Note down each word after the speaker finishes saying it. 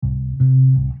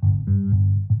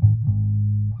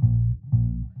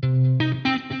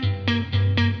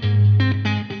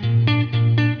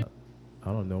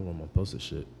post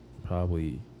this shit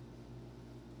probably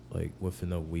like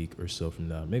within a week or so from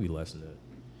now, maybe less than that.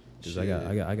 Cause I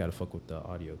gotta fuck with the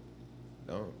audio.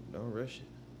 Don't rush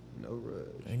it. No rush.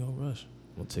 I ain't gonna rush.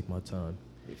 I'm gonna take my time.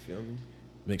 You feel me?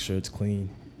 Make sure it's clean,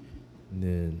 and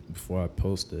then before I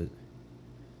post it,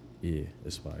 yeah,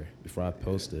 it's fire. Before I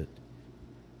post it,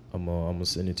 I'm gonna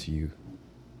send it to you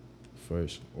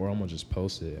first, or I'm gonna just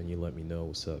post it and you let me know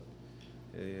what's up.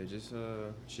 Yeah, just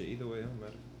shit. Either way, don't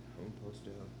matter. I'm gonna post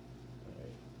it.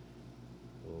 Alright.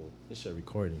 Well, this shit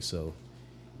recording, so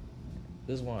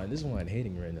this wine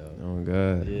hitting right now. Oh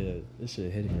God. Yeah, this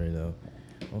shit hitting right now.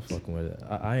 I'm fucking with it.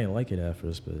 I ain't like it at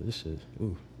first, but this shit,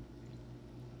 ooh.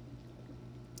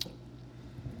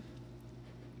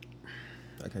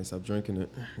 I can't stop drinking it.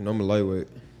 And I'm a lightweight.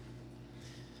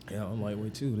 Yeah, I'm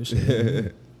lightweight too. This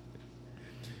shit.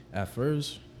 At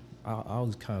first, I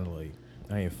was kind of like,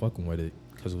 I ain't fucking with it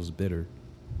because it was bitter.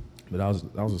 But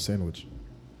that was a sandwich.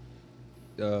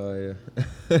 Oh,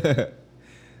 yeah.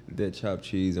 That chopped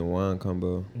cheese and wine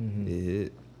combo, It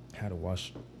hit. Had to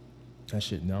wash that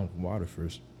shit down with water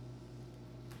first.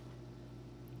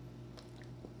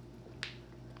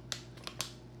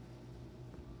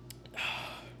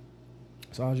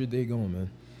 So how's your day going, man?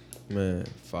 Man,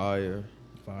 fire.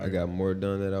 I got more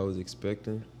done than I was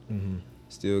expecting.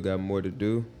 Still got more to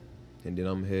do. And then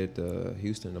I'm head to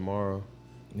Houston tomorrow.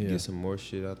 Yeah. Get some more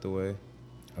shit out the way.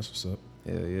 That's what's up.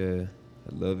 Hell yeah.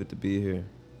 I love it to be here.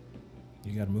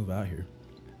 You got to move out here.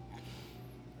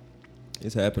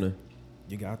 It's happening.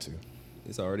 You got to.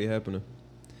 It's already happening.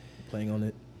 Playing on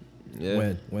it?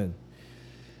 Yeah. When?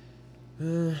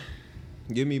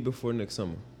 Give me before next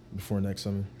summer. Before next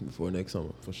summer? Before next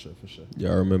summer. For sure.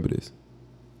 Y'all remember this.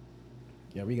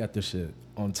 Yeah, we got this shit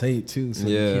on tape too. So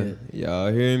yeah,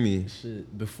 y'all hear me?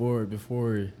 Shit, before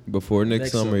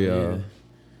next summer, y'all. Yeah.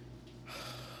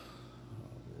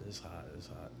 It's hot.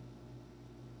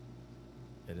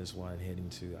 And this wine hitting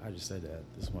too. I just said that.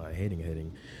 This wine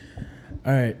hitting.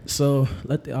 All right, so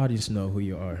let the audience know who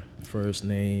you are. First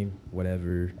name,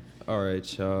 whatever. All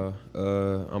right, y'all.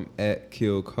 I'm at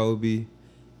Killkobie.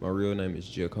 My real name is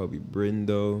Jacoby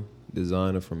Brindo,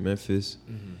 designer from Memphis.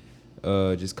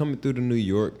 Just coming through to New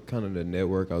York, kind of the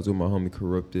network. I was with my homie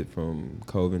Corrupted from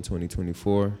COVID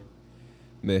 2024.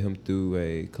 Met him through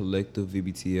a collective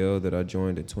VBTL that I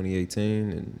joined in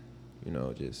 2018, and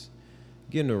just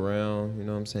getting around. You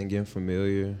know what I'm saying? Getting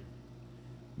familiar.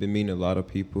 Been meeting a lot of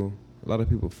people. A lot of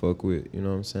people fuck with. You know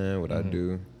what I'm saying? What I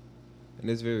do, and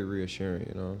it's very reassuring.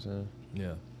 You know what I'm saying?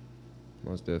 Yeah.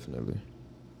 Most definitely.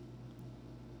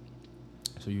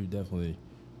 So you definitely,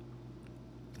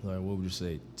 like, what would you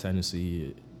say,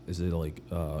 Tennessee, is it like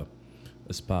a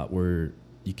spot where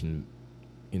you can,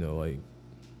 like,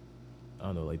 I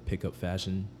don't know, like pick up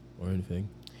fashion or anything?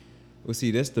 Well, see,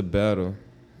 that's the battle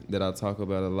that I talk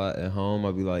about a lot at home.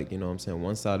 I'll be like,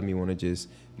 one side of me want to just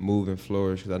move and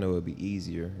flourish because I know it'll be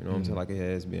easier. You know what I'm saying? Like it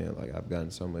has been. Like I've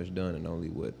gotten so much done in only,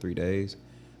 3 days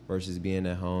versus being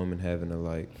at home and having to,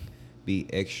 like, be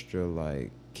extra,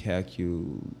 like,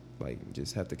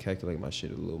 just have to calculate my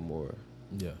shit a little more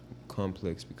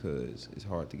complex because it's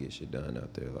hard to get shit done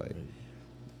out there. Like,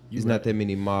 there's not that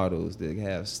many models that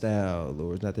have style, or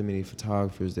there's not that many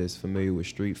photographers that's familiar with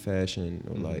street fashion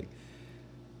or like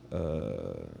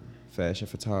fashion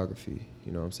photography.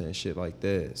 You know what I'm saying? Shit like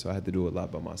that. So I had to do a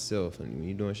lot by myself. And when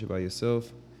you're doing shit by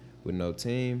yourself with no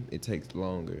team, it takes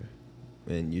longer.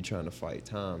 And you're trying to fight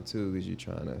time too, because you're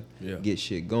trying to get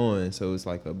shit going. So it's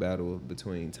like a battle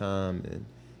between time and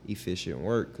efficient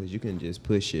work, because you can just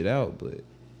push shit out, but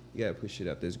you gotta push shit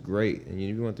out that's great. And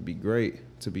you want it to be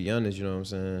great, to be honest, you know what I'm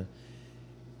saying?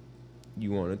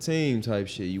 You want a team type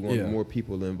shit. You want more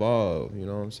people involved, you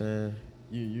know what I'm saying?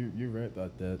 You're right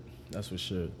about that. That's for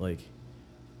sure. Like,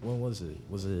 when was it?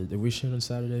 Did we shoot on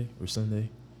Saturday or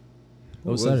Sunday? It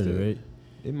was Saturday, right?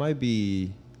 It might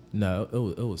be. No,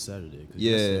 it was Saturday.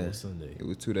 It was Sunday. It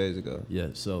was 2 days ago. Yeah,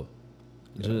 so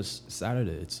just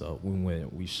Saturday itself,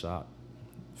 we shot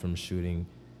from shooting.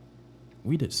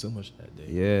 We did so much that day.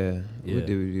 Yeah. What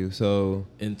did we do? So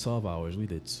in 12 hours, we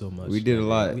did so much. We did a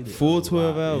lot. Full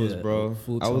 12 hours, bro.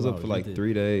 Full 12 I was up hours. for like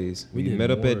 3 days. We did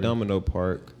met up more. at Domino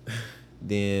Park.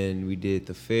 Then we did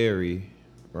the ferry,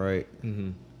 right?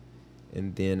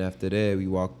 And then after that, we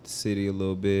walked the city a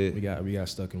little bit. We got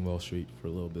stuck in Wall Street for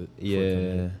a little bit.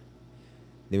 Yeah.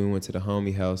 Then we went to the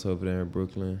homie house over there in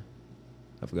Brooklyn.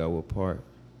 I forgot what part.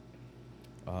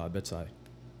 Bedside.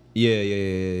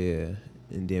 Yeah.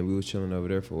 And then we was chilling over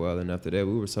there for a while. And after that,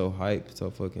 we were so hyped,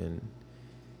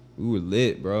 we were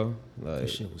lit, bro. Like, that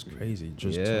shit was crazy.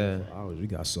 Just 24 hours. We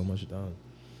got so much done.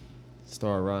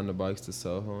 Started riding the bikes to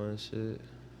Soho and shit.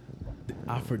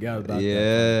 I forgot about that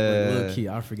Yeah. part. Like, low key,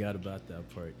 I forgot about that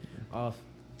part. Off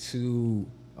 2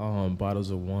 bottles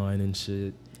of wine and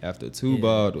shit. After 2 Yeah,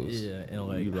 bottles. Yeah, and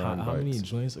we like riding how many bikes.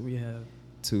 joints do we have?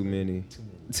 Too many. Too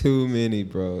many. Too many,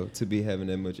 bro, to be having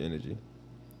that much energy.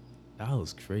 That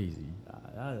was crazy.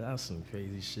 That was some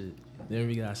crazy shit. Then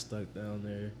we got stuck down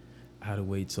there. I had to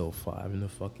wait till 5 in the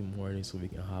fucking morning so we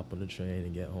can hop on the train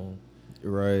and get home.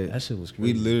 Right. That shit was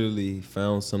crazy. We literally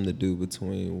found something to do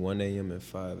between 1 a.m. and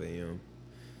 5 a.m.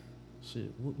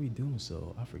 Shit, what we doing?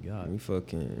 So I forgot. We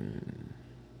fucking.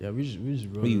 Yeah, we just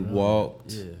rode We around.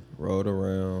 walked, Yeah. rode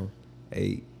around,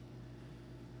 ate.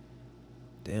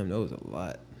 Damn, that was a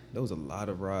lot. That was a lot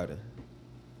of riding.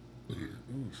 Ooh,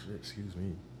 shit, excuse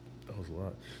me. That was a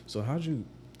lot. So how'd you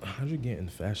get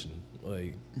into fashion?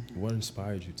 Like, what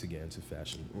inspired you to get into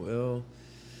fashion? Well,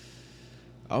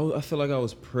 I feel like I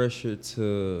was pressured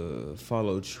to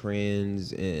follow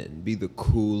trends and be the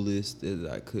coolest that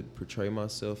I could portray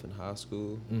myself in high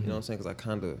school. You know what I'm saying? Because I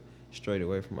kind of strayed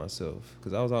away from myself.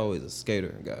 Because I was always a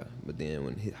skater guy. But then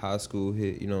when high school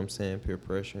hit, you know what I'm saying, peer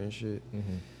pressure and shit,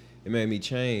 it made me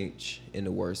change in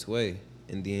the worst way.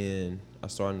 And then I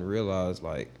started to realize,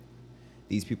 like,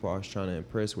 these people I was trying to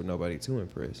impress were nobody to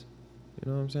impress.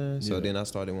 You know what I'm saying? So then I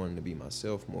started wanting to be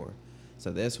myself more.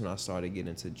 So that's when I started getting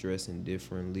into dressing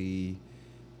differently.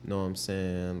 You know what I'm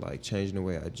saying? Like changing the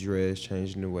way I dress,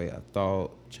 changing the way I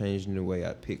thought, changing the way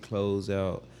I pick clothes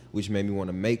out, which made me want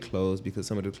to make clothes because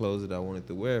some of the clothes that I wanted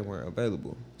to wear weren't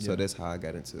available. So that's how I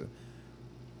got into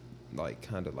like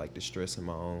kind of like distressing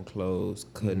my own clothes,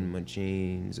 cutting my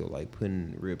jeans or like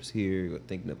putting rips here or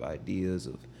thinking of ideas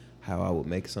of how I would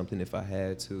make something if I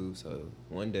had to. So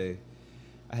one day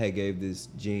I had gave this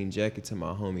jean jacket to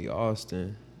my homie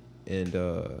Austin,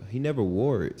 and he never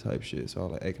wore it type shit. So I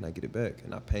was like, hey, can I get it back?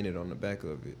 And I painted on the back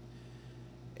of it.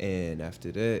 And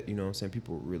after that, you know what I'm saying,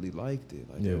 people really liked it.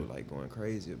 Like they were like going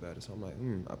crazy about it. So I'm like,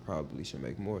 I probably should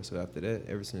make more. So after that,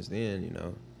 ever since then, you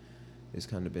know, it's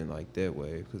kind of been like that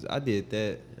way. Because I did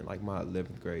that in like my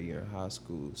 11th grade year in high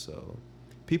school. So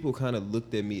people kind of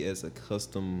looked at me as a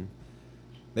custom.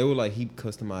 They were like, he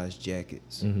customized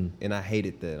jackets. And I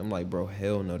hated that. I'm like, bro,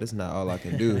 hell no, that's not all I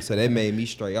can do. So that made me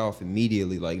stray off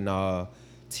immediately. Like, nah,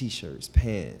 T-shirts,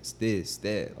 pants, this,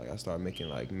 that. Like, I started making,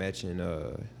 like, matching,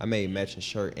 I made matching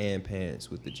shirt and pants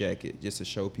with the jacket just to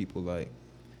show people, like,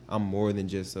 I'm more than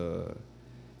just a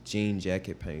jean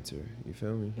jacket painter. You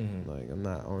feel me? Like, I'm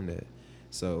not on that.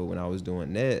 So when I was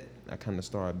doing that, I kind of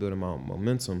started building my own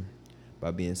momentum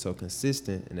by being so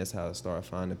consistent. And that's how I started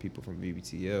finding people from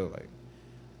BBTL, like,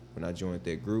 when I joined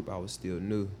that group, I was still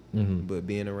new. But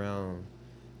being around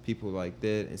people like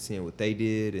that and seeing what they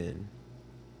did and,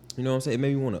 you know what I'm saying, it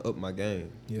made me want to up my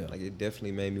game. Yeah. Like, it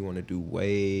definitely made me want to do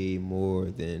way more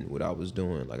than what I was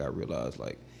doing. Like, I realized,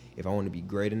 like, if I want to be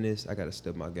great in this, I got to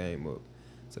step my game up.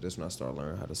 So that's when I started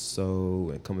learning how to sew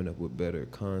and coming up with better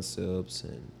concepts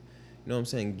and, you know what I'm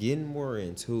saying, getting more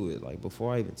into it. Like,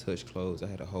 before I even touched clothes, I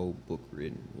had a whole book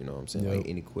written, you know what I'm saying, like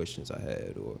any questions I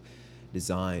had or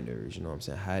designers, you know what I'm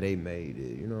saying, how they made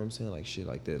it, you know what I'm saying, like shit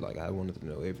like that. Like, I wanted to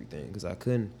know everything because I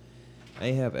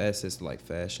ain't have access to like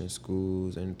fashion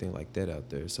schools or anything like that out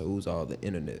there. So it was all the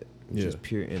internet, just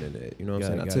pure internet, you know what I'm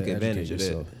saying. I took advantage of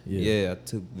that. I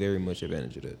took very much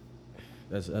advantage of that.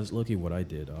 That's lucky what I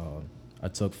did. I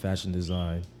took fashion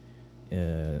design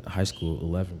in high school,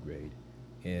 11th grade,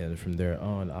 and from there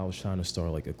on, I was trying to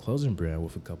start like a clothing brand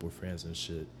with a couple of friends and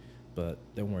shit. But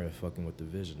they weren't fucking with the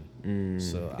vision.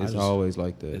 So it's always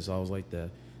like that. It's always like that.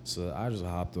 So I just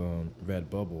hopped on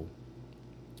Redbubble,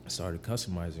 started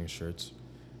customizing shirts,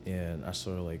 and I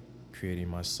started like creating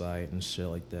my site and shit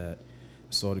like that.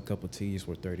 Sold a couple tees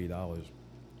for $30.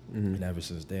 And ever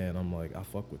since then, I'm like, I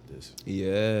fuck with this.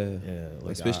 Yeah.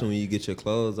 Like especially when you get your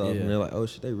clothes off and they're like, oh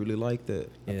shit, they really like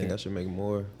that. I think I should make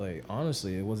more. Like,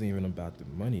 honestly, it wasn't even about the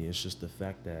money. It's just the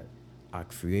fact that I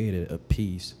created a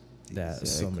piece that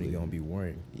somebody gonna be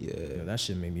wearing. Yeah. You know, that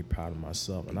shit made me proud of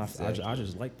myself. And I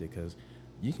just liked it because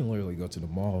you can literally go to the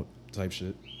mall type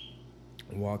shit,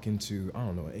 walk into, I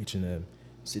don't know, H&M,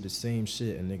 see the same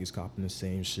shit and niggas copying the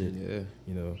same shit. Yeah.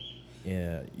 You know,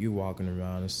 and you walking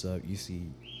around and stuff, you see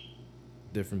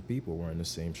different people wearing the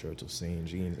same shirts or same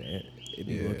jeans. And it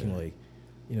be looking like,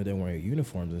 you know, they're wearing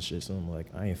uniforms and shit. So I'm like,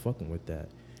 I ain't fucking with that.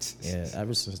 And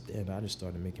ever since then, I just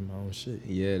started making my own shit.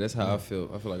 Yeah, that's how I feel.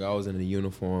 I feel like I was in a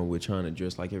uniform with trying to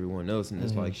dress like everyone else, and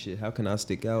it's like, shit, how can I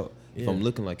stick out if I'm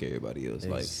looking like everybody else?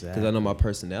 Like, because I know my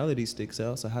personality sticks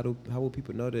out. So how will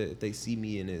people know that if they see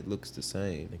me and it looks the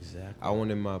same? Exactly. I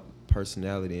wanted my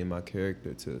personality and my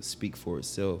character to speak for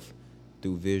itself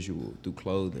through visual, through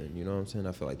clothing. You know what I'm saying?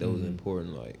 I feel like that was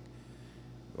important. Like,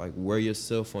 like wear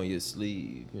yourself on your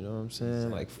sleeve. You know what I'm saying?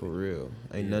 Exactly. Like for real,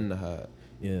 ain't Yeah. nothing to hide.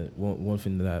 Yeah, one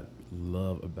thing that I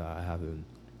love about having,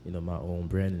 my own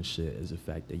brand and shit is the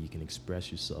fact that you can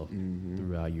express yourself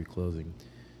throughout your clothing.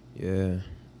 Yeah,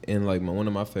 and like one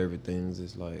of my favorite things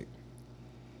is like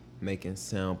making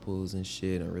samples and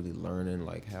shit and really learning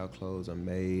like how clothes are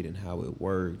made and how it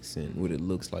works and what it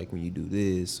looks like when you do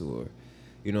this, or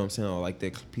you know what I'm saying, or like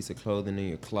that piece of clothing in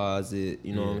your closet,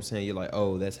 you know what I'm saying, you're like,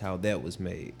 oh, that's how that was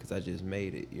made because I just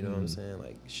made it, you know what I'm saying,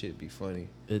 like shit be funny.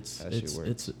 It's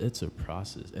a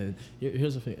process, and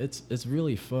here's the thing, it's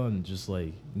really fun just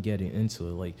like getting into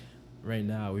it. Like right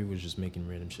now we were just making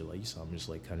random shit, like you saw me just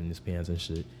like cutting his pants and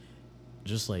shit,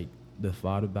 just like the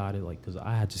thought about it, like, because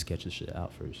I had to sketch this shit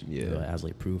out first, as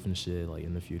like proof and shit, like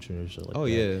in the future and shit like that.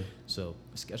 Yeah. So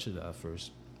sketch it out first,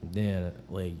 then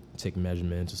like take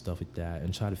measurements and stuff like that,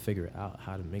 and try to figure out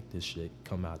how to make this shit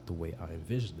come out the way I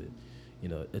envisioned it.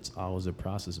 It's always a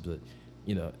process, but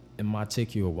it might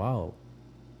take you a while,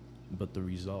 but the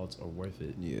results are worth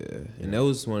it. Yeah, and that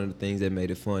was one of the things that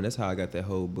made it fun. That's how I got that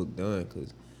whole book done,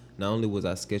 because not only was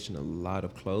I sketching a lot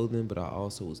of clothing, but I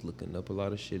also was looking up a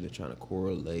lot of shit and trying to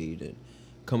correlate and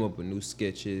come up with new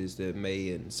sketches that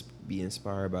may be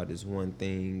inspired by this one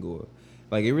thing, or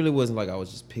like it really wasn't like I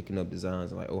was just picking up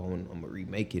designs and like, oh, I'm gonna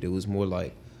remake it. It was more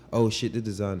like, oh shit, this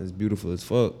design is beautiful as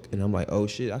fuck, and I'm like, oh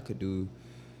shit, I could do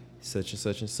such and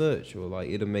such and such, or like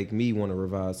it'll make me want to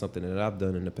revise something that I've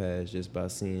done in the past just by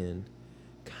seeing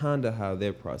kind of how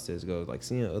their process goes. Like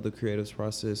seeing other creatives'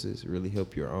 processes really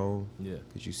help your own. Yeah.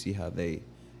 Because you see how they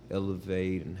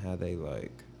elevate and how they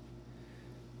like,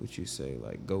 what you say,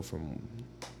 like go from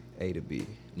A to B.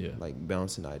 Yeah. Like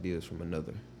bouncing ideas from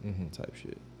another Mm-hmm. type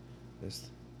shit. That's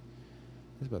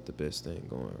about the best thing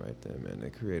going right there, man.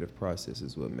 That creative process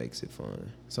is what makes it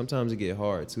fun. Sometimes it get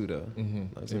hard too, though.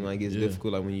 Mm-hmm. Like something like it's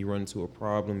difficult, like when you run into a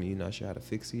problem and you're not sure how to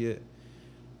fix it yet.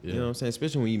 Yeah. You know what I'm saying?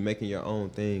 Especially when you making your own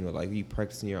thing, or like you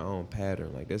practicing your own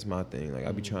pattern. Like that's my thing. Like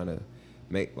I be trying to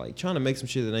make some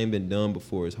shit that ain't been done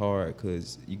before is hard,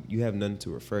 because you have nothing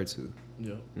to refer to. Yeah. You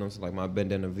know what I'm saying? Like my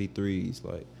bandana V3s,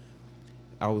 like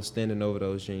I was standing over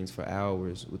those jeans for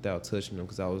hours without touching them,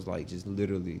 because I was like just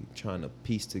literally trying to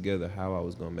piece together how I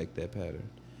was gonna make that pattern.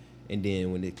 And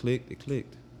then when it clicked, it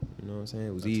clicked. You know what I'm saying?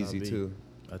 It was That's easy too.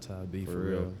 That's how it be for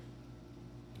real.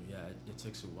 Yeah, it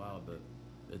takes a while, but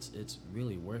it's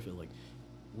really worth it.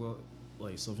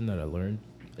 Like something that I learned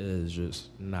is just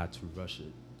not to rush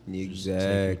it. Exactly. Just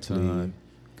take your time,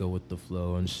 go with the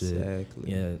flow and shit.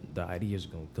 Exactly. Yeah, the ideas are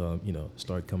gonna come,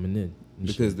 start coming in.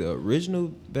 Because the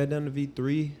original bandana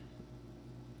V3,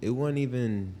 it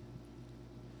wasn't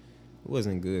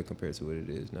good compared to what it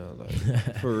is now.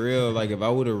 Like for real, like if I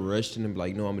would have rushed it and be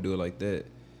like, no, I'm gonna do it like that,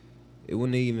 it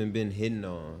wouldn't have even been hidden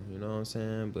on, you know what I'm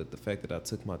saying? But the fact that I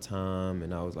took my time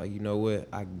and I was like, you know what,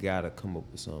 I gotta come up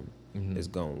with something that's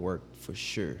gonna work for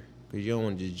sure. Because you don't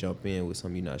want to just jump in with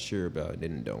something you're not sure about and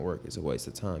then it don't work. It's a waste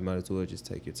of time. You might as well just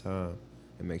take your time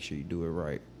and make sure you do it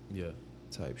right. Yeah.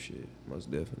 Type shit,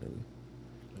 most definitely.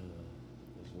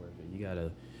 It's worth it. You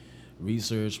gotta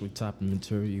research what type of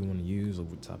material you want to use or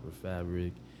what type of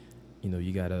fabric.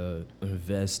 You gotta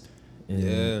invest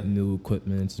in new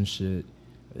equipment and shit.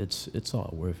 It's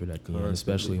all worth it at the end,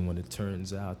 especially when it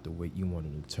turns out the way you want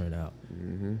it to turn out.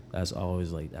 Mm-hmm. That's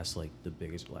always that's the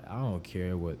biggest. Like I don't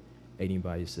care what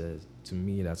anybody says. To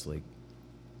me, that's like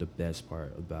the best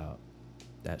part about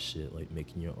that shit, like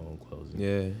making your own clothing.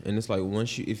 Yeah, and it's like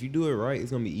if you do it right,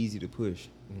 it's gonna be easy to push.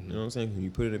 You know what I'm saying? When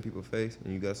you put it in people's face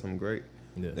and you got something great,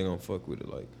 they're gonna fuck with it.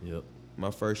 Like,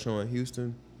 my first show in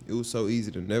Houston, it was so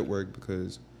easy to network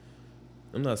because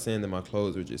I'm not saying that my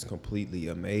clothes were just completely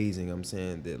amazing. I'm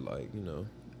saying that, like,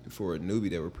 for a newbie,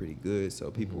 they were pretty good.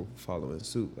 So people were following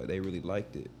suit. Like, they really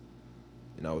liked it.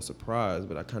 And I was surprised,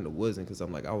 but I kind of wasn't, because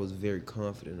I'm like, I was very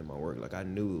confident in my work. Like, I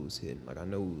knew it was hitting. Like, I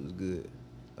knew it was good.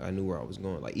 Like, I knew where I was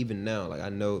going. Like, even now, like, I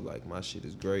know, like, my shit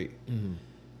is great.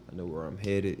 I know where I'm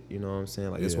headed. You know what I'm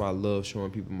saying? Like, that's why I love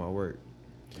showing people my work.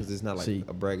 Because it's not like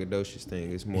a braggadocious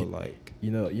thing. It's more like...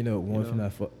 One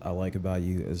thing I like about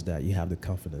you is that you have the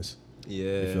confidence.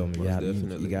 Yeah, you feel me?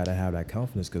 definitely. You gotta have that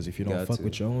confidence, because if you don't fuck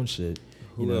with your own shit,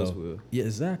 who else will? Yeah,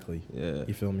 exactly. Yeah,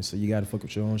 you feel me? So you gotta fuck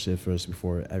with your own shit first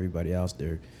before everybody else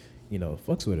there,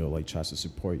 fucks with it or like tries to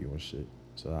support you and shit.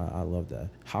 So I love that.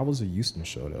 How was the Houston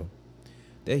show though?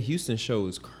 That Houston show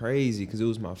was crazy because it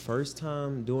was my first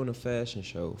time doing a fashion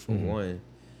show, for one,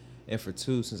 and for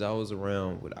two, since I was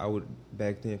around what I would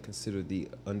back then consider the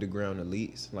underground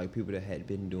elites, like people that had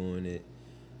been doing it,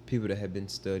 people that had been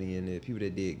studying it, people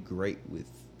that did great with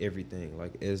everything.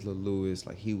 Like Ezra Lewis,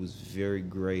 like he was very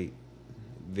great,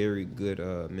 very good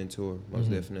mentor, most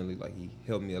definitely. Like he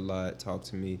helped me a lot, talked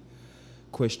to me,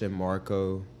 question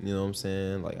Marco. You know what I'm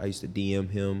saying? Like I used to DM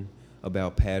him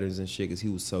about patterns and shit because he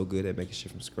was so good at making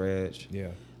shit from scratch. Yeah.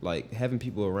 Like having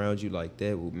people around you like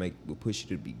that will push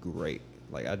you to be great.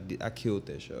 Like I killed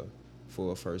that show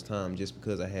for a first time just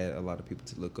because I had a lot of people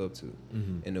to look up to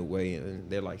in a way, and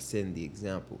they're like setting the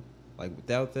example. Like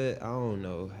without that, I don't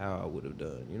know how I would have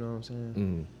done. You know what I'm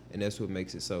saying? And that's what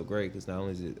makes it so great because not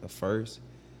only is it a first,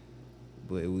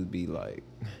 but it would be like,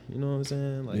 you know what I'm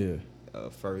saying? Like a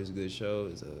first good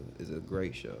show is a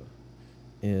great show.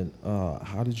 And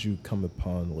how did you come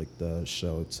upon like the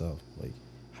show itself? Like,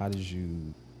 how did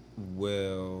you?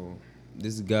 Well,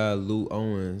 this guy Lou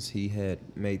Owens, he had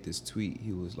made this tweet.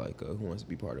 He was like, "Who wants to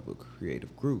be part of a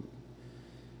creative group?"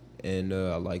 And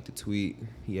I liked the tweet.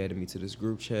 He added me to this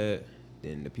group chat.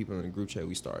 Then the people in the group chat,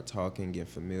 we started talking, getting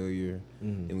familiar,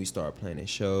 and we started planning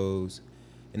shows.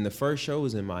 And the first show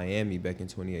was in Miami back in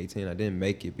 2018. I didn't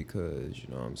make it because, you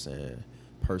know what I'm saying,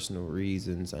 personal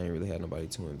reasons. I ain't really had nobody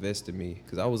to invest in me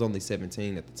because I was only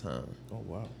 17 at the time. Oh,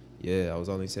 wow. Yeah, I was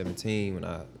only 17 when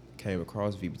I came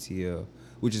across VBTL,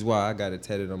 which is why I got it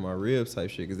tatted on my ribs type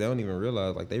shit because they don't even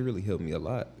realize, like, they really helped me a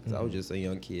lot because I was just a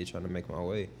young kid trying to make my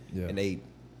way. Yeah. And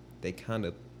they kind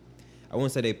of, I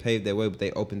wouldn't say they paved that way, but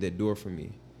they opened that door for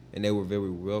me. And they were very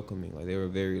welcoming. Like, they were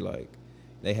very, like,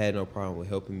 they had no problem with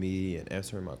helping me and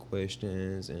answering my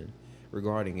questions and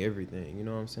regarding everything, you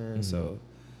know what I'm saying? So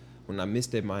when I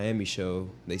missed that Miami show,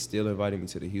 they still invited me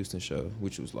to the Houston show,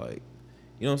 which was like,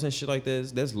 you know what I'm saying? Shit like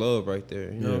that's love right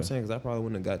there. You know what I'm saying? Because I probably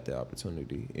wouldn't have got the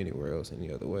opportunity anywhere else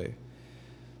any other way.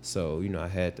 So, you know, I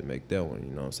had to make that one,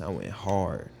 you know what I'm saying? I went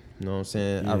hard. You know what I'm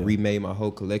saying? Yeah. I remade my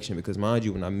whole collection because, mind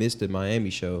you, when I missed the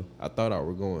Miami show, I thought I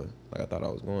was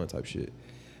going type shit.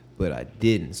 But I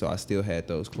didn't, so I still had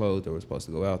those clothes that were supposed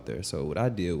to go out there. So what I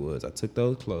did was I took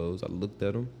those clothes, I looked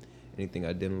at them. Anything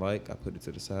I didn't like, I put it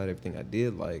to the side. Everything I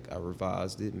did like, I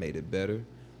revised it, made it better.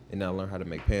 And I learned how to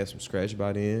make pants from scratch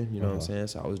by then, you know what I'm saying?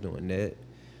 So I was doing that.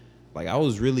 Like, I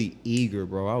was really eager,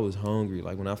 bro. I was hungry.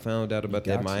 Like, when I found out about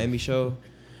that Miami show,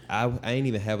 I ain't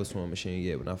even have a sewing machine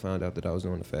yet when I found out that I was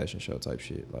doing a fashion show type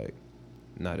shit. Like,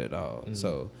 not at all.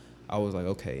 So I was like,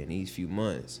 okay, in these few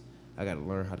months, I got to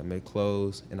learn how to make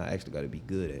clothes, and I actually got to be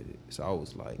good at it. So I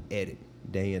was like, at it,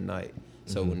 day and night.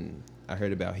 So when I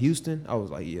heard about Houston, I was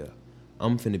like, yeah,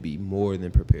 I'm finna be more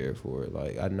than prepared for it.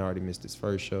 Like, I didn't already missed this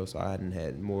first show, so I hadn't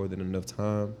had more than enough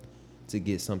time to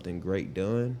get something great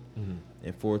done.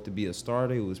 And for it to be a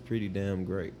starter, it was pretty damn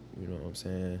great. You know what I'm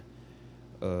saying?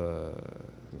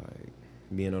 Like,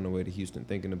 being on the way to Houston,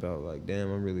 thinking about, like,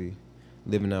 damn, I'm really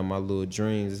living out my little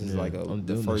dreams. This is like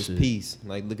the first piece.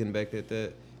 Like, looking back at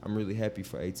that, I'm really happy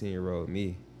for 18-year-old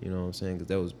me. You know what I'm saying? Because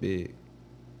that was big.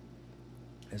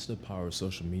 That's the power of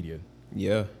social media.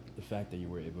 Yeah. The fact that you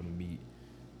were able to meet,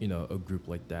 you know, a group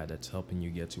like that that's helping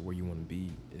you get to where you want to be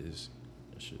is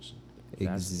just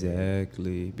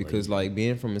exactly. Because like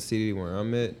being from a city where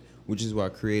I'm at, which is why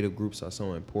creative groups are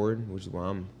so important, which is why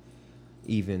I'm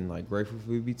even like grateful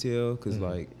for BTL, because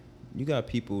like you got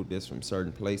people that's from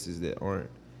certain places that aren't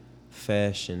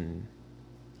fashion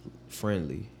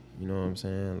friendly. You know what I'm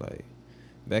saying? Like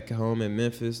back at home in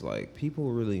Memphis, like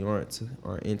people really aren't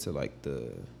into like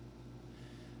the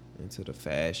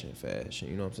fashion. You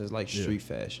know what I'm saying? It's like street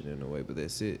fashion in a way, but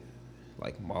that's it.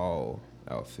 Like mall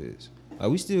outfits.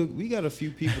 Like we got a few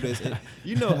people that's in,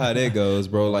 you know how that goes,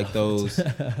 bro. Like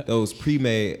those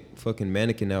pre-made fucking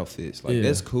mannequin outfits. Like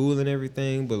that's cool and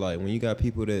everything, but like when you got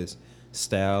people that's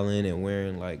styling and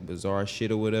wearing like bizarre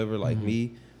shit or whatever, like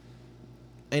me,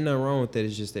 ain't nothing wrong with that.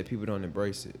 It's just that people don't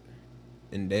embrace it.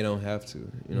 And they don't have to.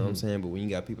 You know what I'm saying? But when you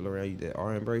got people around you that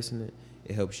are embracing it,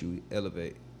 it helps you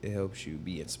elevate. It helps you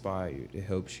be inspired. It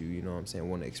helps you, you know what I'm saying,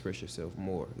 want to express yourself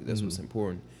more. That's what's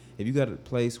important. If you got a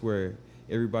place where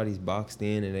everybody's boxed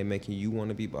in and they making you want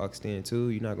to be boxed in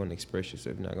too, you're not going to express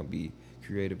yourself. You're not going to be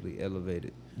creatively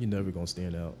elevated. You're never going to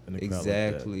stand out in a crowd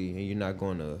exactly. like that. And you're not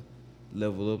going to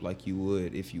level up like you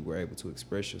would if you were able to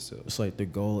express yourself. It's like the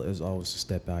goal is always to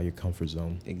step out of your comfort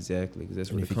zone. Exactly, because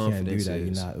that's where and the confidence is. If you can't do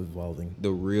that, is. you're not evolving.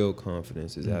 The real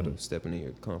confidence is out of stepping in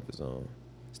your comfort zone,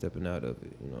 stepping out of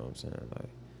it. You know what I'm saying? Like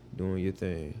doing your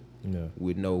thing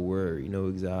with no worry, no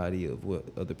anxiety of what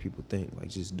other people think. Like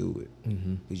just do it,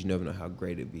 because you never know how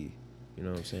great it be. You know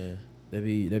what I'm saying? They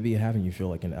be having you feel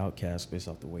like an outcast based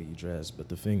off the way you dress, but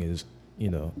the thing is, you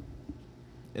know,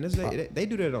 and it's they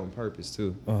do that on purpose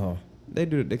too. They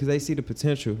do it because they see the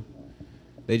potential.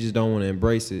 They just don't want to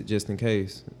embrace it just in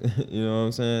case. You know what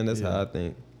I'm saying? That's how I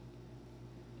think.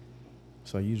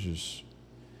 So you just,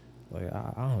 like,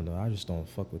 I don't know. I just don't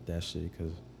fuck with that shit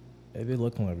because It be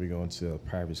looking like we're going to a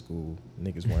private school.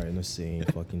 Niggas wearing the same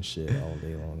fucking shit all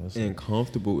day long. That's And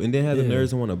comfortable, and then have the Yeah. nerves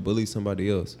to want to bully somebody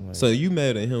else. Like- So you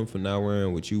mad at him for not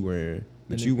wearing what you wearing,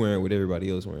 but And you it- wearing what everybody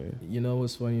else wearing. You know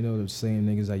what's funny? You know the same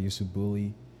niggas I used to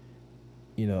bully,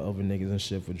 you know, other niggas and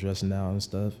shit for dressing out and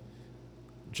stuff,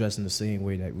 dressing the same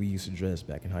way that we used to dress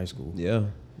back in high school. Yeah,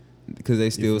 because they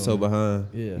still feel so me? behind.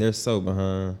 Yeah. They're so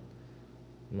behind.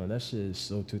 Man, that shit is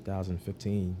so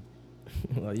 2015.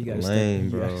 Like you gotta Lame,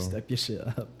 you gotta bro. step your shit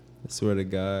up. I swear to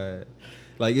God,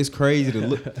 like it's crazy to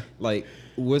look. Like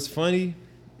what's funny,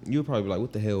 you'll probably be like,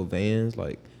 "What the hell, Vans?"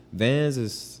 Like Vans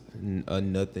is a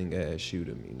nothing ass shoe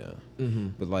to me now. Mm-hmm.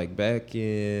 But like back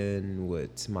in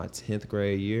my 10th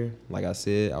grade year, like I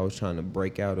said, I was trying to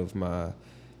break out of my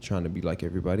trying to be like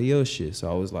everybody else shit.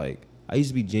 So I was like, I used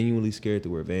to be genuinely scared to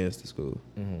wear Vans to school.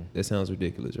 Mm-hmm. That sounds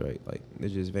ridiculous, right? Like they're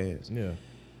just Vans. Yeah.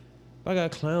 I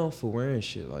got clowned for wearing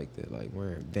shit like that, like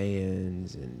wearing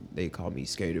Vans, and they call me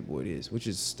Skater Boy this, which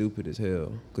is stupid as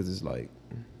hell, because it's like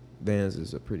Vans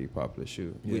is a pretty popular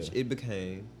shoe, which Yeah. it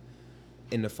became.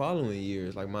 In the following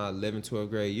years, like my 11th, 12th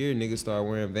grade year, niggas started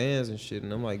wearing Vans and shit,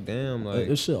 and I'm like, damn, like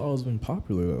This shit always been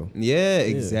popular though. yeah,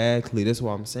 exactly. That's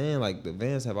what I'm saying. Like the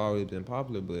Vans have always been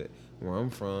popular, but where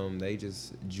I'm from, they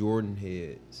just Jordan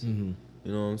heads. Mm-hmm.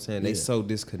 You know what I'm saying? They Yeah. so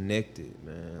disconnected,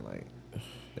 man. Like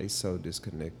they so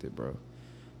disconnected, bro.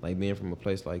 Like being from a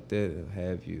place like that, it'll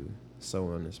have you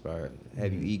so uninspired,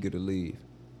 have you eager to leave,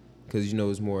 because you know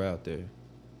there's more out there.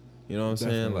 You know what I'm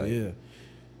saying? Like yeah,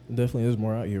 definitely there's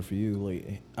more out here for you.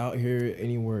 Like out here,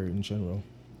 anywhere in general.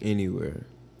 anywhere.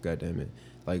 God damn it.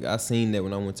 Like I seen that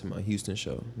when I went to my Houston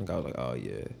show. Like I was like, oh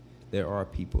yeah, there are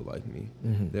people like me.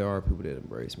 Mm-hmm. There are people that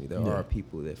embrace me. There Yeah. are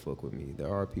people that fuck with me.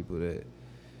 There are people that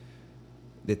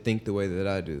think the way that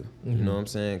I do. You Mhm. know what I'm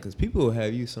saying? Because people will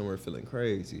have you somewhere feeling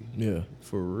crazy. Yeah.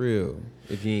 For real.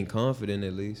 If you ain't confident,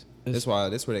 at least. It's-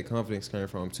 That's where that confidence came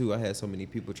from, too. I had so many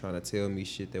people trying to tell me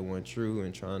shit that wasn't true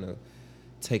and trying to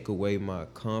take away my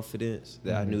confidence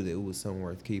that I Mhm. knew that it was something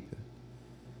worth keeping.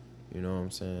 You know what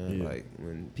I'm saying? Yeah. Like,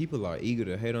 when people are eager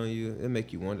to hate on you, it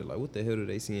make you wonder, like, what the hell do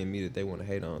they see in me that they want to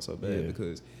hate on so bad? Yeah.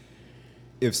 Because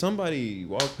if somebody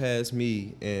walk past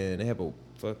me and they have a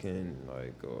fucking,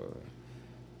 like, or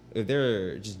if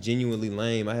they're just genuinely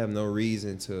lame, I have no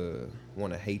reason to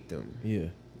want to hate them Yeah.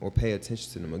 or pay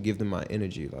attention to them or give them my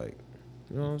energy. Like,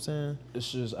 you know what I'm saying?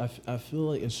 It's just I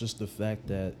feel like it's just the fact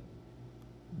that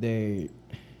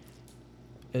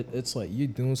it's like you're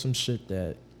doing some shit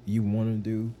that you want to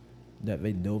do that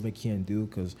they know they can't do,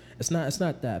 because it's not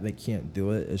that they can't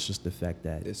do it, it's just the fact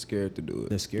that They're scared to do it.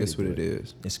 They're scared That's to what do it it.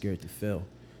 is. they're scared to fail.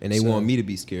 And they So- want me to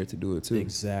be scared to do it, too.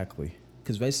 Exactly,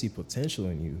 because they see potential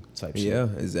in you type shit. Yeah,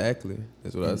 exactly.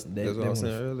 That's what I was And saying wanna-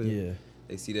 earlier. Yeah.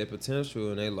 They see that potential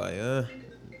and they like,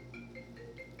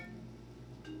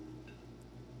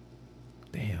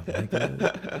 Damn,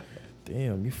 nigga.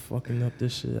 Damn, you fucking up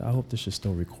this shit. I hope this shit's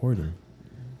still recording.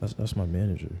 That's my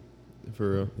manager.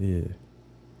 for real. Yeah.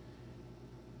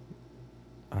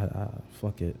 I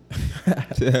fuck it.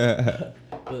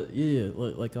 But yeah,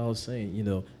 like I was saying, you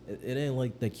know, it ain't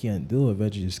like they can't do it,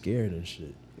 but you're scared and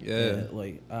shit. Yeah. And,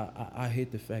 like I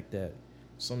hate the fact that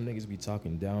some niggas be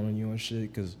talking down on you and shit,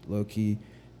 because low key,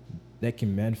 that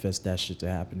can manifest that shit to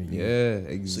happen to you. Yeah,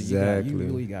 So exactly. you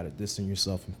really gotta distance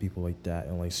yourself from people like that,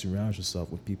 and like surround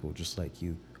yourself with people just like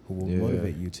you who will Yeah.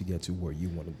 motivate you to get to where you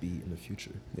want to be in the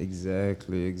future.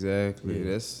 Exactly. Yeah.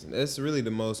 That's really the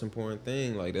most important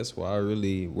thing. Like that's why I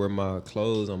really wear my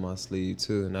clothes on my sleeve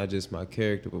too, not just my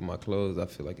character, but my clothes. I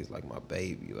feel like it's like my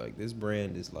baby. Like this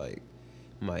brand is like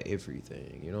my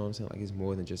everything. You know what I'm saying? Like it's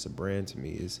more than just a brand to me.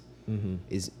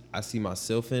 Is I see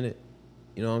myself in it.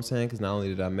 You know what I'm saying? Because not only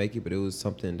did I make it, but it was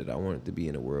something that I wanted to be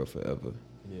in the world forever.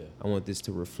 Yeah. I want this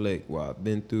to reflect what I've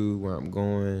been through, where I'm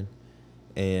going,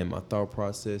 and my thought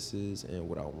processes and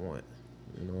what I want.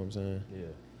 You know what I'm saying? Yeah.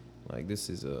 Like this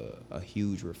is a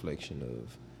huge reflection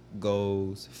of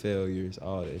goals, failures,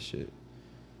 all that shit.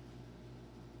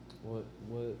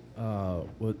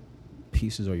 What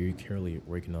pieces are you currently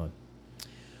working on,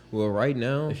 Well, right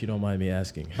now, if you don't mind me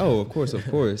asking? oh, of course, of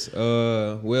course.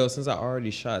 Well, since I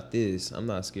already shot this, I'm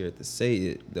not scared to say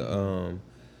it. The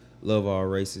Love All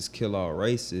Races, Kill All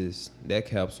Races, that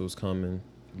capsule's coming.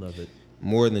 Love it.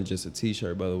 More than just a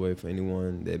t-shirt, by the way, for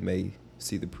anyone that may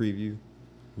see the preview.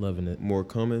 Loving it. More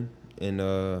coming. And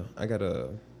I got a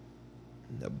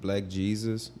Black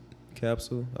Jesus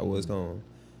capsule. I was going,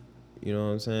 you know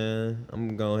what I'm saying? I'm going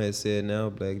to go ahead and say it now.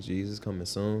 Black Jesus coming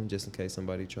soon, just in case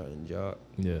somebody try and jock.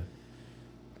 Yeah.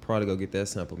 Probably go get that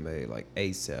sample made like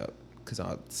ASAP. Because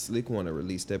I slick want to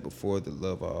release that before the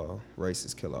Love All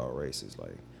Races, Kill All Races.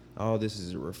 Like, all this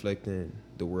is reflecting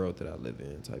the world that I live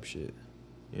in type shit.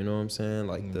 You know what I'm saying?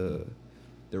 Like the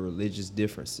religious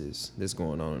differences that's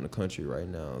going on in the country right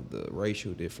now, the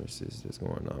racial differences that's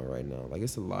going on right now. Like,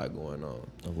 it's a lot going on.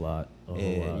 A lot. A whole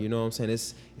And lot. you know what I'm saying?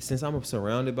 It's since I'm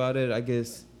surrounded by it, I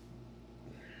guess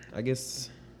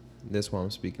that's why I'm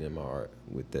speaking in my art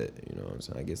with that. You know what I'm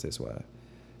saying? I guess that's where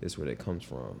that comes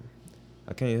from.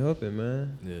 I can't help it,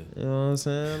 man. Yeah. You know what I'm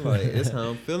saying? Like, it's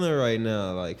how I'm feeling right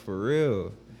now. Like, for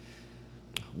real.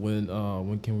 When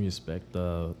can we expect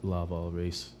Love All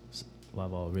Races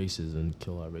and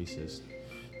Kill Our Racists?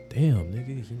 Damn,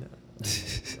 nigga, he not.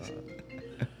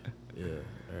 Yeah,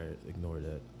 all right, ignore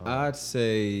that. I'd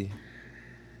say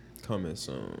coming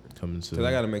soon. Coming soon. Because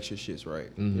I got to make sure shit's right.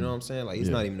 Mm-hmm. You know what I'm saying? Like, it's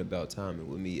Yeah. not even about timing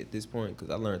with me at this point,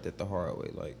 because I learned that the hard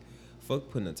way. Like, fuck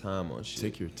putting a time on shit.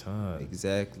 Take your time.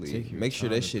 Exactly. Make sure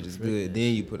that shit is good.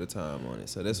 Then you put a time on it.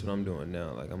 So that's what I'm doing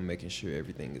now. Like, I'm making sure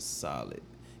everything is solid.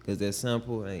 Because that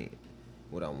sample ain't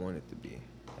what I want it to be.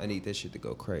 I need that shit to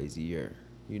go crazier.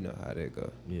 You know how that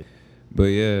go. Yeah. But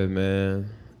yeah, man.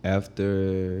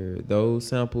 After those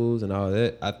samples and all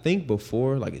that, I think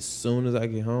before, like, as soon as I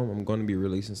get home, I'm going to be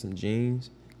releasing some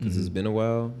jeans. Because it's been a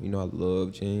while. You know, I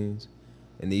love jeans.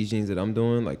 And these jeans that I'm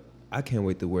doing, like, I can't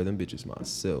wait to wear them bitches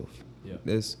myself. Yeah.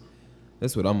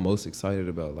 That's what I'm most excited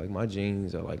about. Like, my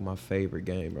jeans are, like, my favorite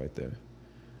game right there.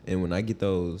 And when I get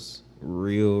those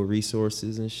real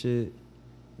resources and shit,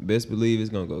 best believe it's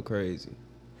going to go crazy.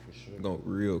 For sure. Go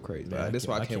real crazy. Yeah, That's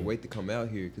why I can't wait to come out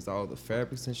here, because all the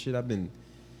fabrics and shit, I've been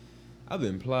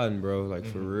plotting, bro. Like,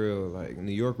 for real. Like,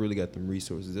 New York really got them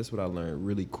resources. That's what I learned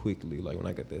really quickly. Like, when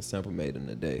I got that sample made in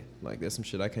a day. Like, that's some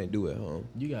shit I can't do at home.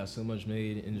 You got so much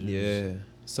made in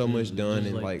so much done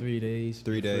in like 3 days.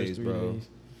 3 days, bro. Days.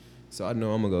 So I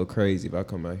know I'm gonna go crazy if I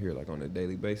come out here like on a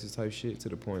daily basis type shit, to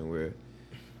the point where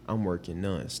I'm working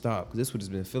non-stop. Cause that's what it's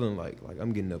been feeling like. Like,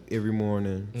 I'm getting up every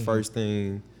morning, first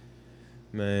thing,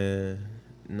 man,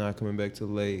 not coming back till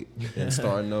late and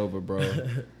starting over, bro.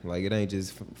 Like, it ain't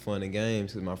just fun and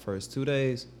games. Cause my first 2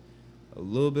 days, a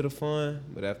little bit of fun,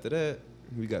 but after that,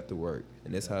 we got to work.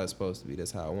 And that's how it's supposed to be.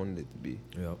 That's how I wanted it to be.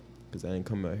 Yep. Cause I ain't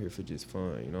come out here for just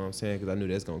fun. You know what I'm saying? Cause I knew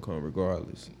that's gonna come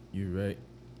regardless. You're right.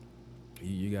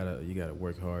 You gotta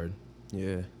work hard.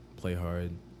 Yeah. Play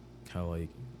hard. Kind of like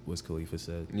Wiz Khalifa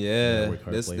said. Yeah. Work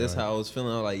hard, That's how I was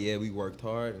feeling. I was like, yeah, we worked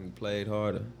hard and we played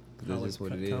harder. Cause that's just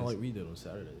what it is. Kind of like we did on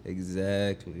Saturday.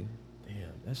 Exactly.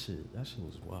 Damn, that shit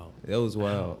was wild. That was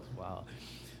wild. Wow.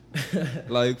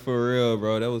 Like, for real,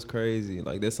 bro. That was crazy.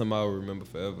 Like, that's something I will remember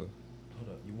forever. Hold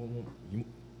up. You want more? You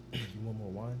want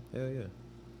more wine? Hell yeah.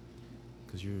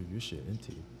 Cause your shit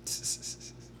empty.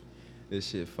 This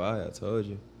shit fire. I told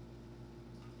you.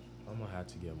 I'm gonna have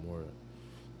to get more.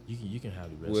 You can have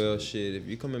the rest. Well, of it. shit. If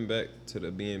you coming back to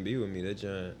the B&B with me, that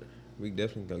giant, we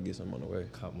definitely gonna get some on the way.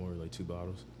 Cop more, like 2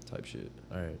 bottles. Type shit.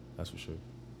 All right, that's for sure.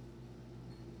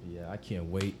 Yeah, I can't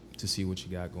wait to see what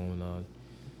you got going on.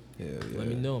 Hell yeah. Let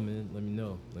me know, man. Let me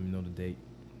know the date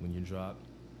when you drop.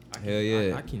 Hell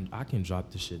yeah. I can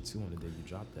drop the shit too on the day you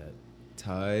drop that.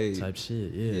 Type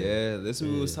Shit, yeah. Yeah, that's what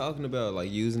we was talking about,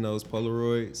 like using those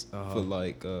Polaroids for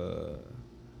like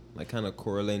kind of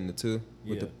correlating the two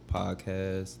with the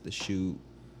podcast, the shoot,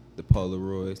 the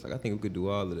Polaroids. Like, I think we could do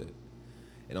all of that.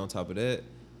 And on top of that,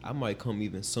 I might come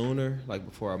even sooner, like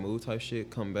before I move type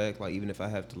shit, come back, like even if I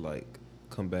have to like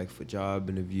come back for job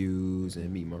interviews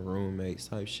and meet my roommates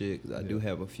type shit, because I do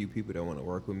have a few people that want to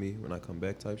work with me when I come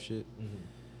back type shit.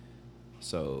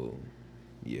 So,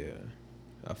 yeah.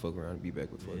 I fuck around and be back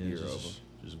before a year over.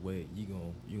 Just wait. You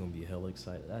gonna be hella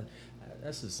excited.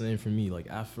 That's the same for me.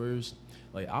 Like, at first,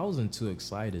 like, I wasn't too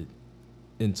excited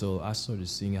until I started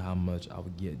seeing how much I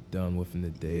would get done within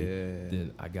the day. Yeah.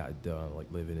 Then I got done,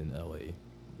 like, living in LA.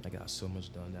 I got so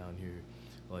much done down here.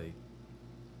 Like,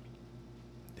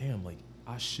 damn, like,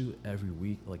 I shoot every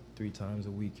week, like 3 times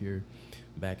a week here.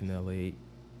 Back in LA,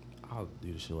 I'll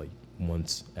do this shit like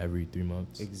once every 3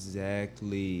 months.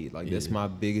 Exactly. Like, that's my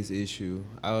biggest issue.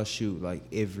 I'll shoot like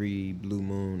every blue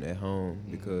moon at home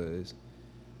because,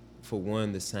 for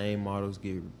one, the same models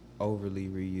get overly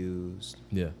reused.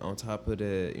 Yeah. On top of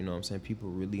that, you know what I'm saying, people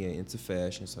really ain't into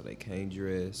fashion, so they can't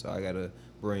dress. So I gotta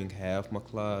bring half my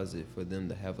closet for them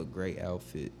to have a great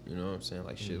outfit. You know what I'm saying?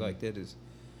 Like, shit like that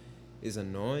is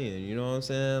annoying, you know what I'm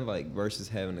saying? Like, versus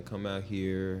having to come out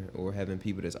here or having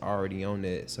people that's already on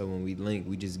that. So when we link,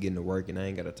 we just getting to work and I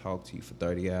ain't got to talk to you for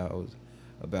 30 hours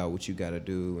about what you got to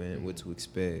do and what to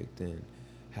expect and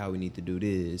how we need to do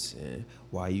this and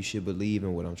why you should believe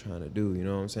in what I'm trying to do, you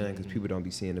know what I'm saying? Because people don't be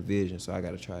seeing the vision, so I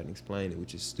got to try and explain it,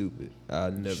 which is stupid.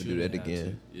 I'll never do that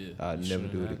again. I'll never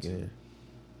do it again.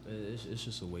 It's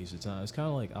just a waste of time. It's kind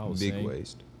of like I was saying. Big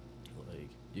waste. Like,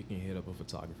 you can hit up a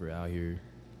photographer out here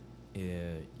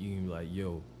and you can be like,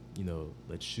 yo,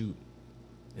 let's shoot,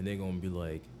 and they're gonna be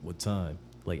like, what time?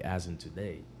 Like as in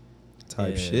today.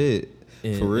 Type shit.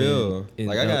 For real.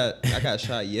 Like I got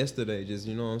shot yesterday, just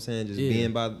you know what I'm saying,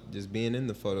 just being in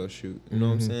the photo shoot. You know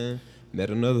what I'm saying? Met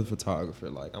another photographer.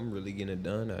 Like I'm really getting it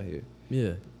done out here.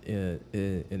 Yeah. And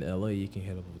in LA you can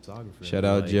hit up a photographer. Shout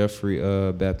out Jeffrey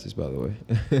Baptist, by the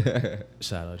way.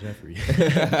 Shout out Jeffrey.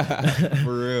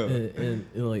 For real. And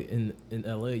like in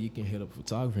LA you can hit up a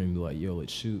photographer and be like, yo,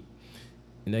 let's shoot.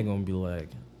 And they're gonna be like,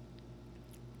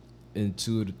 in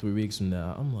 2 to 3 weeks from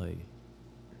now, I'm like,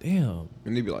 damn.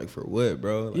 And they be like, for what,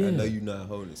 bro? Like, yeah. I know you're not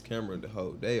holding this camera the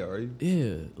whole day, are you?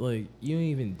 Yeah, like, you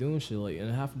ain't even doing shit. Like,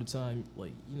 and half of the time,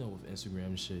 like, with Instagram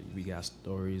and shit, we got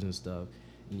stories and stuff,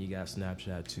 and you got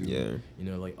Snapchat, too.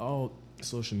 Yeah. Like, all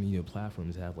social media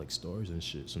platforms have, like, stories and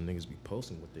shit, so niggas be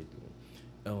posting what they doing.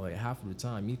 And, like, half of the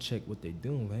time, you check what they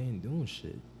doing, they ain't doing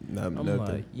shit. I'm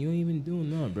like, you ain't even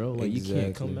doing nothing, bro. Like, you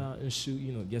can't come out and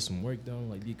shoot, get some work done,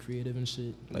 like, be creative and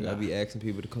shit. Like, I be asking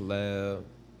people to collab.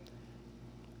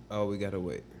 Oh, we gotta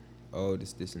wait. Oh,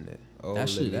 this and that. Oh,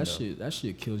 that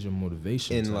shit kills your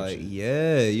motivation. And like,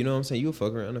 yeah, you know what I'm saying? You'll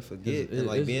fuck around and forget. And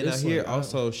like being out here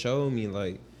also showed me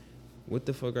like, what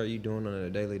the fuck are you doing on a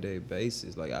daily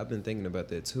basis? Like I've been thinking about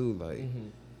that too. Like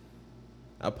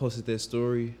I posted that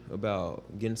story about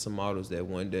getting some models that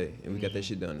one day, and we got that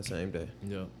shit done the same day.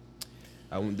 Yeah.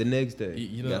 I went the next day.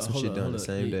 Got some shit done the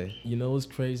same day. You know what's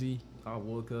crazy? I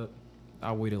woke up,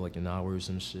 I waited like an hour or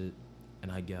some shit.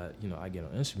 And I get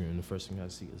on Instagram, and the first thing I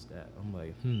see is that. I'm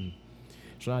like,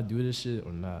 should I do this shit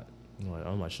or not?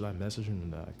 I'm like, should I message him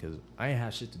or not? Because I ain't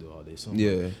have shit to do all day. So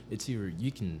like, it's either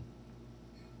you can,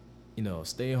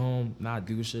 stay home, not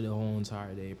do shit the whole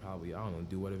entire day, probably, I don't know,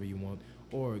 do whatever you want,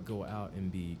 or go out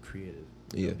and be creative,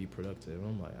 be productive. And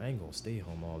I'm like, I ain't gonna stay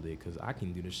home all day because I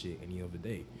can do this shit any other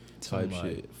day. So I'm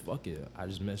like, fuck it. I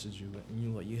just message you,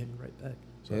 and you hit me right back.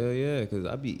 So, hell yeah, because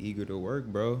I be eager to work,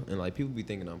 bro. And like people be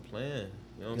thinking I'm playing.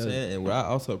 You know what I'm saying? And what I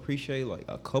also appreciate, like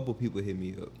a couple people hit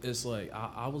me up. It's like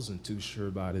I wasn't too sure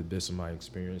about it based on my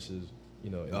experiences,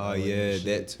 Oh yeah,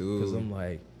 that too. Because I'm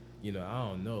like, I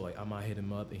don't know. Like I might hit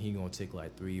him up and he gonna take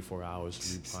like 3-4 hours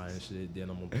to reply and shit.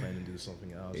 Then I'm gonna plan to do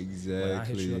something else. Exactly. Like, I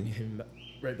hit you up, you hit me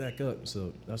right back up.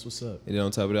 So that's what's up. And then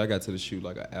on top of that, I got to the shoot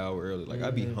like an hour early. Like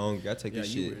I be hungry. I take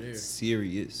this shit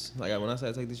serious. Like when I say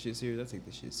I take this shit serious, I take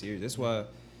this shit serious. That's why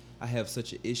I have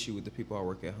such an issue with the people I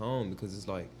work at home, because it's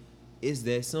like, it's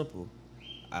that simple.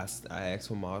 I ask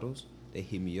for models, they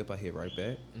hit me up, I hit right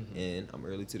back, and I'm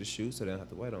early to the shoot, so they don't have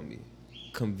to wait on me.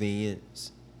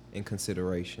 Convenience and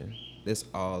consideration. That's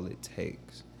all it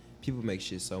takes. People make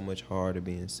shit so much harder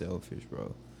being selfish,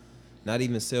 bro. Not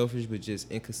even selfish, but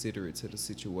just inconsiderate to the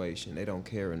situation. They don't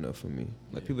care enough for me.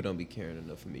 Like people don't be caring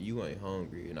enough for me. You ain't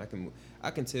hungry, and I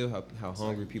can tell how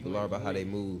hungry people are about how they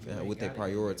move and what they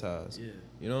prioritize. Yeah.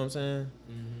 You know what I'm saying?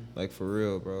 Like for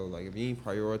real, bro. Like if you ain't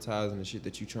prioritizing the shit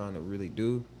that you trying to really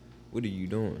do, what are you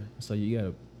doing? So you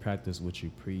gotta practice what you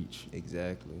preach.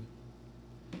 Exactly.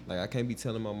 Like I can't be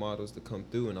telling my models to come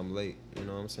through and I'm late. You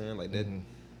know what I'm saying? Like that.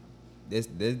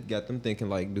 That got them thinking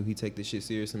like, do he take this shit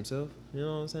serious himself? You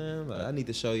know what I'm saying? Like I need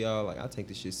to show y'all like I take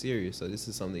this shit serious. So this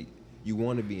is something you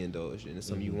want to be indulged in. It's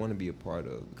something you want to be a part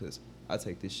of, because I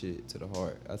take this shit to the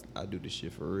heart. I do this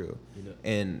shit for real.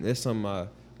 And that's something my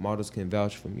models can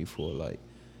vouch for me for. Like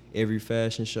every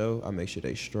fashion show, I make sure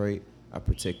they straight. I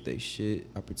protect their shit.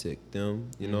 I protect them.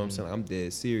 You know what I'm saying? Like, I'm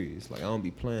dead serious. Like I don't be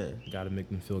playing. Gotta make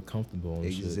them feel comfortable and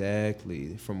exactly.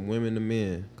 Shit. From women to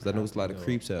men, because I know there's a lot of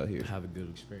creeps out here. Have a good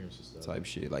experience and stuff. Type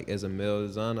shit. Like as a male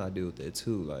designer, I deal with that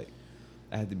too. Like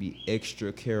I have to be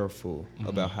extra careful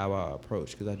about how I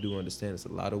approach, because I do understand it's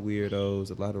a lot of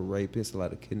weirdos, a lot of rapists, a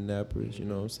lot of kidnappers. You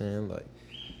know what I'm saying? Like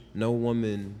no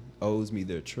woman owes me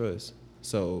their trust.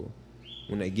 So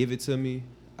when they give it to me,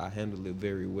 I handle it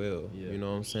very well. You know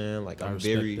what I'm saying? Like I'm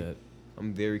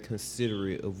very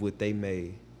considerate of what they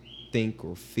may think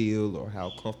or feel or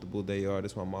how comfortable they are.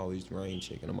 That's why I'm always rain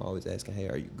checking. I'm always asking, hey,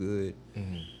 are you good?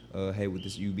 Hey, would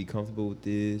this you be comfortable with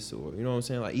this? Or you know what I'm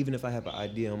saying? Like even if I have an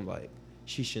idea, I'm like,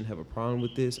 she shouldn't have a problem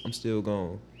with this, I'm still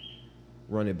gonna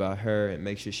run it by her and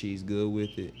make sure she's good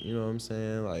with it. You know what I'm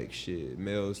saying? Like shit,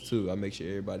 males too. I make sure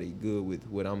everybody good with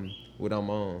what I'm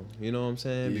on. You know what I'm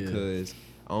saying? Because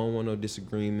I don't want no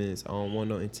disagreements. I don't want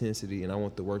no intensity, and I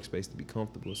want the workspace to be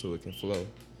comfortable so it can flow.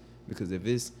 Because if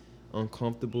it's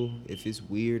uncomfortable, if it's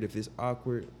weird, if it's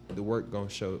awkward, the work gonna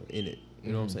show in it.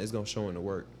 You know what I'm saying? It's gonna show in the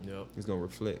work. It's gonna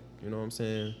reflect. You know what I'm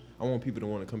saying? I want people to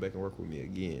want to come back and work with me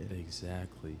again.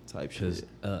 Exactly. Type shit.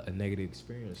 Because a negative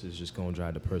experience is just gonna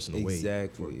drive the person away.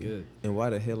 Exactly. For good. And why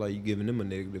the hell are you giving them a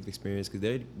negative experience? Because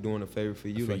they're doing a favor for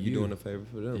you, like you're doing a favor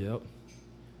for them.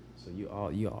 So you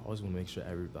always want to make sure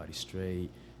everybody's straight,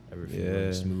 everything Yeah.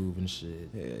 runs smooth and shit.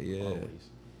 Yeah. Always.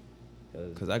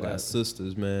 Cause I got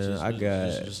sisters, man. I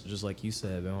got just like you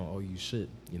said, they don't owe you shit,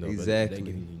 you know. Exactly. But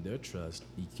they giving you their trust.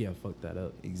 You can't fuck that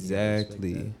up.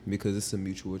 exactly because it's a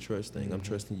mutual trust thing. I'm Mhm.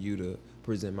 trusting you to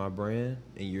present my brand,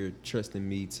 and you're trusting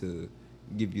me to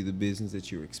give you the business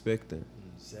that you're expecting,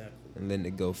 Exactly. and letting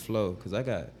it go flow. Cause I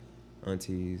got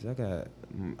aunties, I got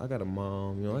a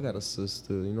mom, you know, I got a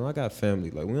sister, you know, I got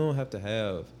family. Like we don't have to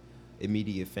have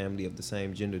immediate family of the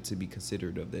same gender to be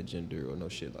considerate of that gender or no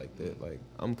shit like that. Like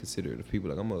I'm considerate of people.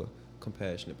 Like I'm a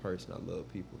compassionate person. I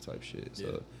love people type shit. So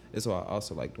Yeah. that's why I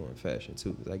also like doing fashion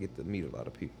too, because I get to meet a lot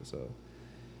of people. So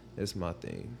that's my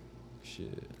thing.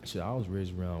 Shit. I was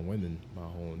raised around women my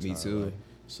whole entire Me too. life.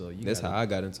 So That's how I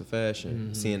got into fashion.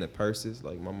 Mhm. Seeing the purses.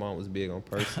 Like my mom was big on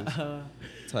purses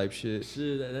type shit.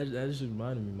 Shit, that just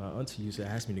reminded me. My auntie used to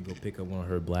ask me to go pick up one of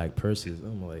her black purses.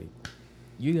 I'm like,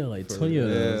 you got like 20 of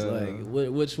those.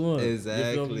 Like, which one? You feel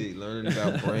Exactly. me? Learning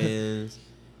about brands.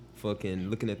 Fucking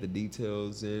looking at the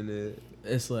details in it.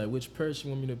 It's like, which purse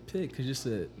you want me to pick? Because you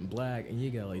said black and you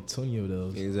got like 20 of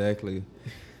those. Exactly.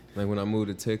 Like when I moved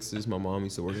to Texas, my mom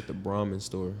used to work at the Brahmin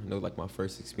store. And that was like my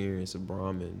first experience of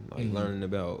Brahmin. Like Mhm. learning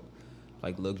about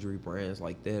like luxury brands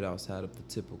like that outside of the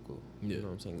typical. Yeah. You know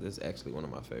what I'm saying? That's actually one of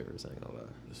my favorites, I ain't gonna lie.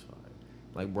 It's fine.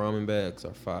 Like Brahmin bags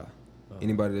are fire.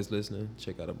 Anybody that's listening,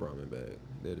 check out a Brahmin bag.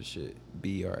 They're the shit.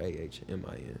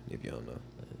 BRAHMIN, if you don't know.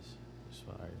 It's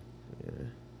fire. Yeah.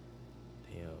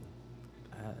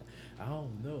 Damn. I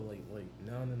don't know. Like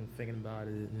now that I'm thinking about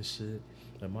it and shit.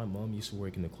 Like my mom used to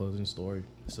work in the clothing store,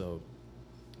 so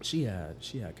she had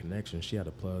connections. She had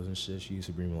a plug and shit. She used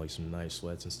to bring me like some nice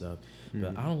sweats and stuff.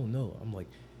 But I don't know. I'm like,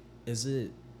 is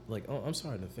it like I'm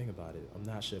starting to think about it. I'm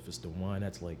not sure if it's the wine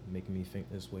that's like making me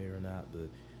think this way or not. But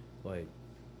like,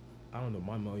 I don't know.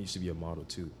 My mom used to be a model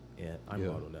too, and I'm a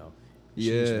model now. She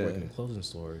used to work in a clothing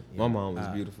store. My mom was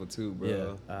beautiful too,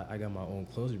 bro. Yeah, I got my own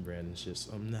clothing brand and shit.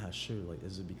 So I'm not sure. Like,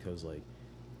 is it because like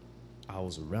I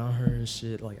was around her and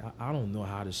shit? Like, I don't know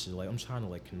how this shit. Like, I'm trying to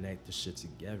like connect the shit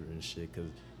together and shit. Cause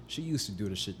she used to do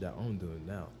the shit that I'm doing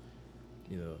now.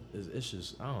 You know, it's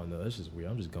just I don't know. It's just weird.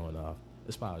 I'm just going off.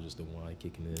 It's probably just the wine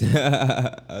kicking in.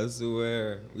 I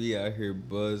swear, we out here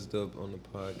buzzed up on the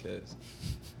podcast,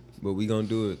 but we gonna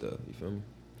do it though. You feel me?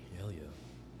 Hell yeah.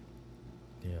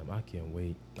 Damn, I can't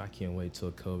wait. I can't wait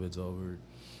till COVID's over.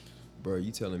 Bro,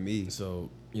 you telling me? So,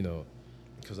 you know,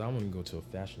 because I want to go to a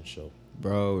fashion show.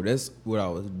 Bro, that's what I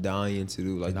was dying to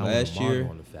do. Like and last I year,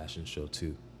 on the fashion show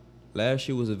too. Last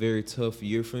year was a very tough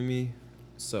year for me,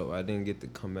 so I didn't get to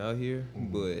come out here.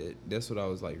 But that's what I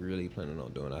was like really planning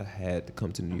on doing. I had to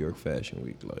come to New York Fashion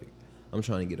Week. Like, I'm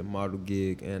trying to get a model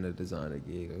gig and a designer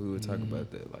gig. Like, we were talking about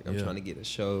that. Like, I'm trying to get a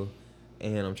show,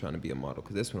 and I'm trying to be a model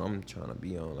because that's what I'm trying to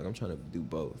be on. Like, I'm trying to do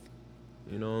both.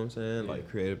 You know what I'm saying? Yeah. Like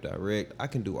creative direct. I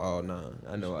can do all 9.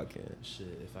 I know I can. Shit,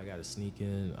 if I gotta sneak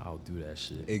in, I'll do that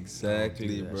shit.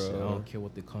 Exactly, bro. Shit. I don't care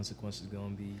what the consequences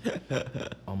gonna be.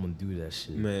 I'm gonna do that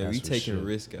shit. Man, That's we for taking sure. a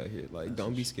risk out here. Like,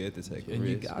 don't be scared to take a And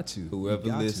risk. you got to. Whoever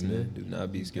You got listening, to, do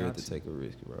not be You scared got to take a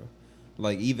risk, bro.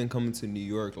 Like, even coming to New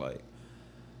York, like,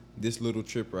 this little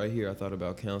trip right here, I thought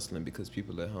about canceling because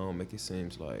people at home make it seem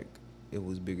like it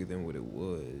was bigger than what it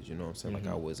was. You know what I'm saying? Like,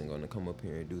 I wasn't going to come up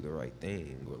here and do the right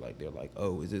thing. Or, like, they're like,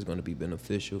 oh, is this going to be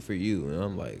beneficial for you? And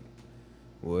I'm like,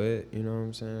 what? You know what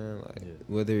I'm saying? Like,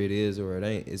 whether it is or it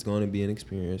ain't, it's going to be an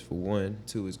experience for one.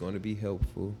 2, it's going to be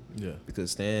helpful. Yeah.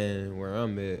 Because staying where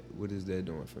I'm at, what is that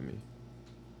doing for me?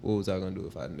 What was I going to do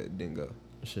if I didn't go?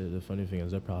 Shit, the funny thing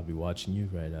is they're probably watching you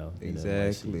right now.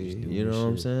 Exactly. You know what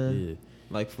I'm saying? Yeah.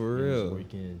 Like, for real.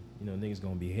 Working, you know, niggas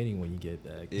gonna be hating when you get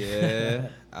back. Yeah.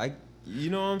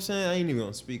 You know what I'm saying? I ain't even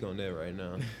gonna speak on that right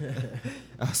now.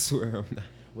 I swear I'm not.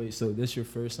 Wait, so this your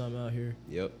first time out here?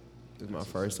 Yep. This is my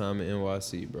first time in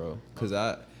NYC, bro. Cause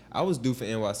I was due for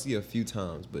NYC a few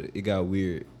times, but it got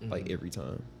weird like every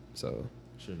time. So.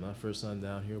 Sure, my first time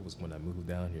down here was when I moved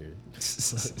down here.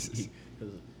 Cause,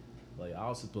 like, I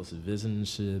was supposed to visit and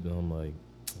shit, but I'm like,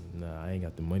 nah, I ain't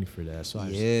got the money for that. So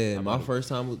my first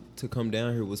time to come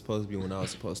down here was supposed to be when I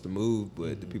was supposed to move,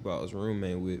 but the people I was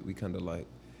roommating with, we kind of like,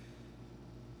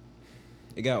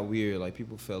 it got weird. Like,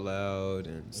 people fell out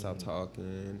and stopped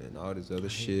talking and all this other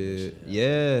shit.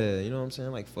 Yeah, you know what I'm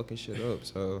saying? Like, fucking shit up.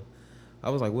 So I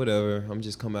was like, whatever. I'm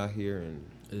just come out here and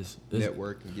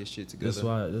network and get shit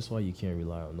together. That's why you can't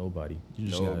rely on nobody. You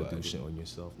just gotta do shit on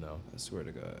yourself now. I swear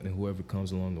to God. And whoever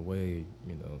comes along the way,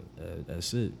 you know,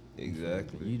 that's it.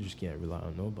 Exactly. You just can't rely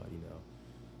on nobody now.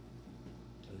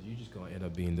 Cause you just gonna end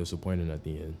up being disappointed at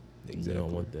the end. Exactly. You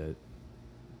don't want that.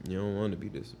 You don't want to be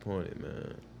disappointed,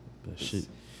 man. But shit.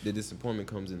 The disappointment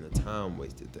comes in the time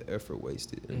wasted, the effort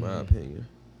wasted, in my Mhm. opinion.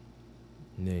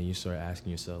 And then you start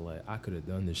asking yourself, like, I could have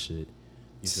done this shit.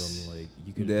 You feel me? Like,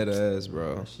 you could. Dead ass,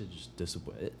 bro. That shit just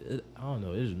disappoint. I don't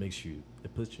know. It just makes you.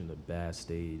 It puts you in a bad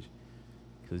stage.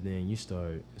 Cause then you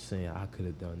start saying, I could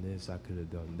have done this. I could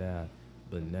have done that.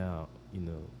 But now,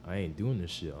 I ain't doing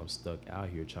this shit. I'm stuck out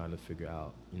here trying to figure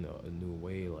out, a new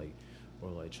way, like, or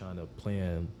like trying to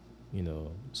plan,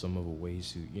 some other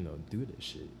ways to, do this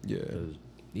shit. Yeah. Cause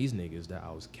these niggas that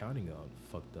I was counting on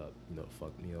fucked up,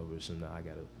 fucked me over. So now I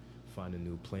gotta find a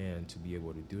new plan to be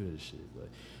able to do this shit. But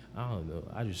I don't know.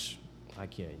 I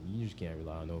can't. You just can't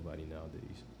rely on nobody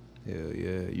nowadays. Hell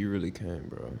yeah, you really can't,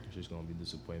 bro. It's just gonna be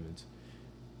disappointments.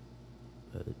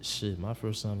 Shit, my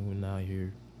first time going out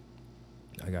here,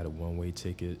 I got a one-way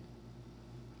ticket,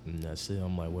 and that's it.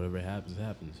 I'm like, whatever happens,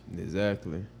 happens.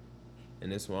 Exactly.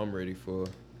 And that's what I'm ready for.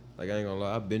 Like, I ain't gonna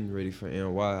lie, I've been ready for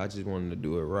NY. I just wanted to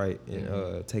do it right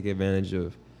and take advantage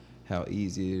of how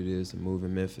easy it is to move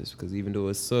in Memphis. Because even though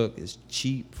it sucks, it's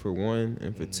cheap for one,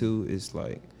 and for two, it's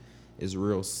like, it's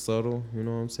real subtle. You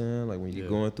know what I'm saying? Like, when you're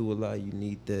going through a lot, you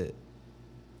need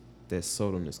that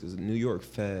subtleness. Because New York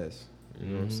fast. You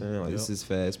know what I'm saying? Like, this is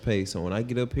fast paced. So when I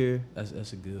get up here,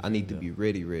 that's a good. I need to be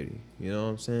ready. You know what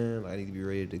I'm saying? Like, I need to be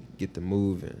ready to get the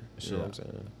moving. You know what I'm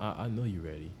saying? I know you're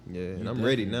ready. Yeah, and I'm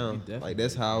ready now. Like,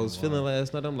 that's how I was feeling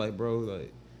last night. I'm like, bro,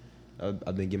 like,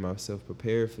 I've been getting myself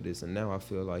prepared for this, and now I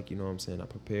feel like, you know what I'm saying, I'm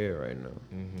prepared right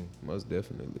now. Most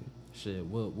definitely. Shit,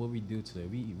 what we do today?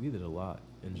 We did a lot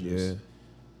in just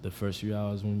the first few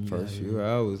hours when you first few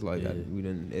hours, like we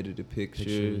done edited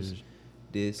pictures,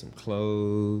 did some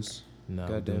clothes. Now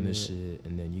doing this shit,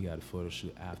 and then you got a photo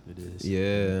shoot after this.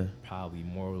 Yeah. Probably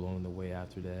more along the way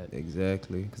after that.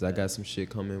 Exactly, because I got some shit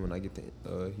coming when I get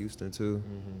to Houston too.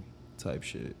 Type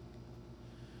shit.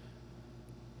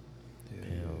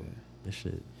 Damn, this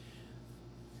shit.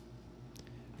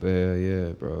 But yeah,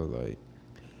 bro, like,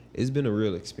 it's been a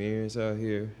real experience out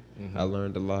here. I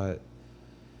learned a lot.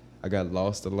 I got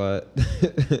lost a lot.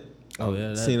 Oh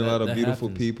yeah, seen a lot of beautiful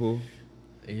happens. People.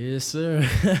 Yes, sir.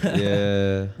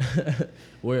 Yeah.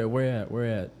 Where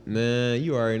at? Man,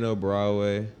 you already know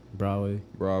Broadway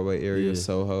area, Yeah.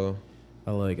 Soho.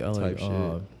 I like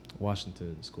shit.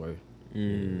 Washington Square.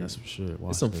 Yeah, that's for sure.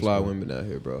 There's some fly women out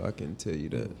here, bro. I can tell you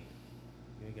that.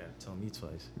 You gotta tell me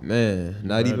twice. Man,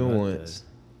 not even once.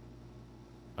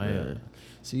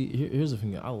 See, here's the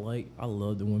thing. I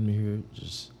love the women here.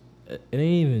 Just it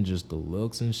ain't even just the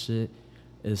looks and shit.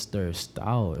 It's their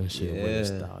style and shit. Yeah. Their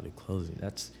style, their clothing.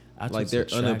 That's like, they're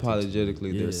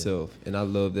unapologetically themselves, and I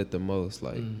love that the most.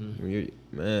 Like, when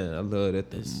I love that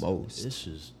the most. It's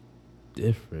just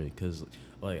different, cause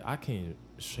like I came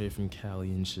straight from Cali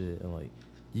and shit, and like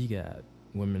you got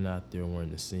women out there wearing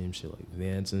the same shit, like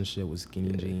Vans and shit with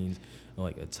skinny jeans and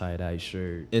like a tie-dye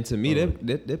shirt. And to me,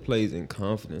 that plays in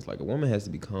confidence. Like, a woman has to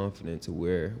be confident to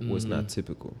wear what's not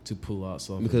typical. To pull out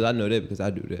something. Because I know that because I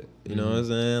do that. You know what I'm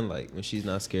saying? Like, when she's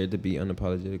not scared to be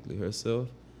unapologetically herself,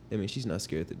 I mean, she's not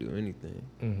scared to do anything.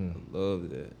 I love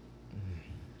that.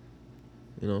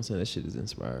 You know what I'm saying? That shit is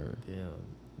inspiring.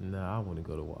 Damn. Nah, I want to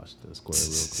go to Washington Square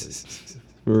real quick.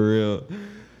 For real.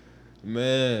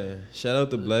 Man, shout out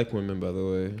to black women, by the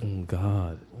way. Oh,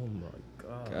 God. Oh, my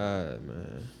God. God,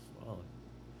 man. Fuck.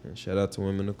 And shout out to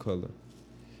women of color.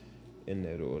 In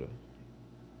that order.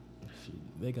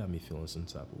 They got me feeling some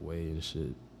type of way and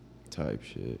shit. Type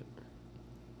shit.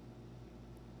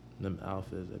 Them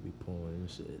outfits that be pulling and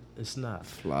shit. It's not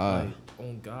fly. Like,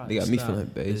 oh God. They got me feeling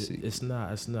basic. It's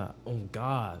not. Oh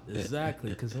God.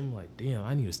 Exactly. Because I'm like, damn,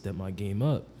 I need to step my game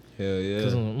up. Hell yeah.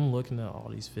 Because I'm looking at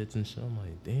all these fits and shit. I'm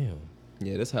like, damn.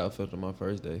 Yeah, that's how I felt on my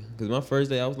first day. Because my first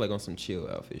day, I was like on some chill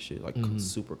outfit shit, like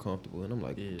super comfortable. And I'm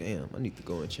like, damn, I need to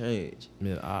go and change.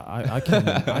 Man, I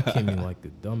came in like a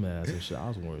dumbass and shit. I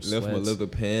was wearing sweats. Left my leather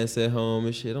pants at home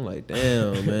and shit. I'm like,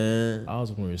 damn, man. I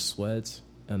was wearing sweats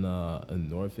and a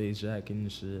North Face jacket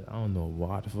and shit. I don't know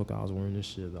why the fuck I was wearing this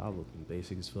shit, but I was looking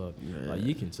basic as fuck. Man. Like,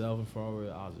 you can tell from far away,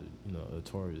 I was a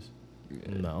tourist.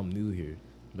 Yeah. I'm new here.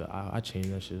 But I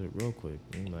changed that shit real quick.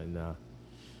 I'm like, nah,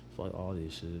 fuck all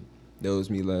this shit. That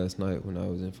was me last night when I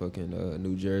was in fucking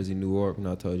New Jersey, Newark, and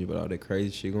I told you about all that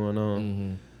crazy shit going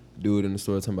on. Dude in the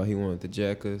store talking about he wanted to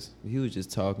jack us. He was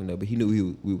just talking though, but he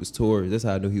knew we was tourists. That's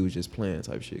how I knew he was just playing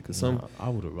type shit. Cause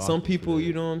some people,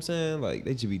 you know what I'm saying, like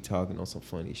they just be talking on some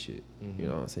funny shit. You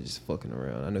know what I'm saying, just fucking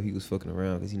around. I know he was fucking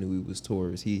around because he knew we was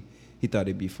tourists. He thought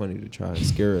it'd be funny to try and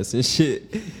scare us and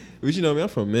shit. But you know me, I'm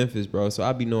from Memphis, bro, so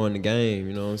I be knowing the game.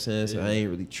 You know what I'm saying. So I ain't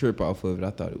really trip off of it. I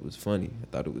thought it was funny. I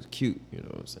thought it was cute. You know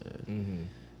what I'm saying.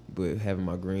 but having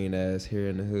my green ass hair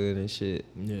in the hood and shit.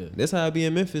 Yeah. That's how I be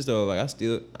in Memphis though. Like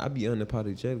I be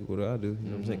unapologetic with what I do. You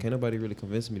know what I'm saying? Can't nobody really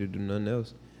convince me to do nothing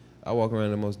else. I walk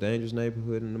around the most dangerous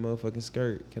neighborhood in the motherfucking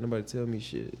skirt. Can't nobody tell me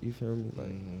shit. You feel me?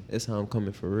 Like that's how I'm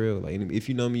coming for real. Like if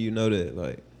you know me, you know that.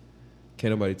 Like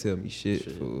can't nobody tell me shit.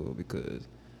 Fool, because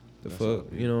the that's fuck,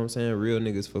 you know what I'm saying? Real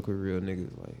niggas fuck with real niggas.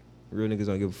 Like real niggas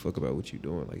don't give a fuck about what you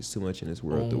doing. Like it's too much in this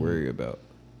world to worry about.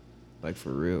 Like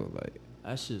for real, like.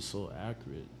 That shit's so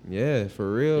accurate. Yeah,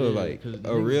 for real. Like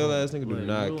a real ass nigga do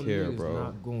not care, bro.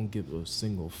 Not gonna give a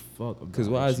single fuck about. Cause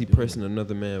why is he pressing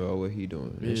another man about what he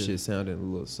doing? Yeah. This shit sounding a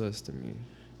little sus to me.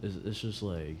 It's just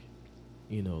like,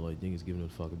 you know, like niggas giving a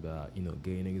fuck about, you know,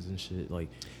 gay niggas and shit. Like,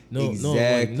 no,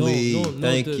 exactly. No,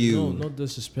 Thank you. No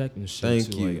disrespect and shit.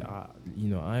 Thank to, you.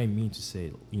 Like, I ain't mean to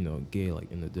say, you know, gay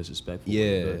like in a disrespectful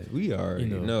way. But, we already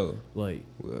know. Like,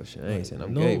 well, shit, I ain't saying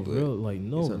I'm gay, but real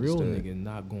nigga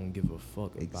not gonna give a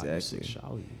fuck about your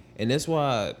sexuality. And that's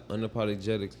why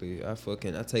unapologetically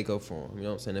I take up for him. You know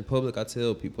what I'm saying? In public, I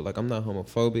tell people like I'm not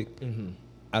homophobic.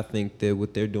 I think that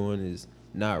what they're doing is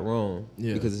not wrong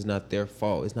because it's not their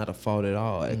fault. It's not a fault at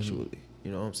all, actually.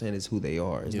 You know what I'm saying? It's who they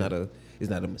are. It's not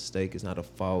a mistake. It's not a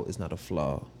fault. It's not a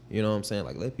flaw. You know what I'm saying?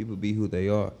 Like let people be who they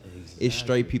are. Exactly. It's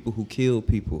straight people who kill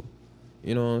people.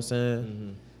 You know what I'm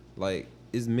saying? Like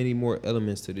there's many more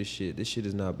elements to this shit. This shit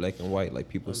is not black and white like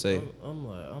people say. I'm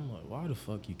like, why the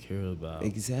fuck you care about?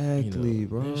 Exactly, you know,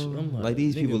 bro. Like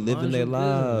these people living their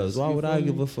lives. Why would I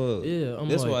give a fuck? Yeah,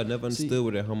 that's why I never understood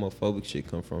where that homophobic shit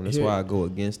come from. That's why I go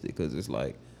against it, because it's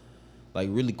like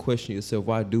really question yourself.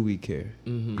 Why do we care?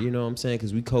 You know what I'm saying?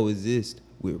 Because we coexist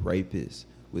with rapists,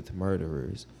 with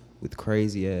murderers, with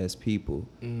crazy ass people.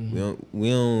 We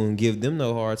don't give them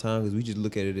no hard time because we just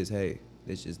look at it as, hey,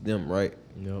 that's just them, right?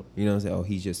 Yep. You know what I'm saying? Oh,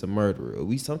 he's just a murderer.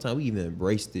 Sometimes we even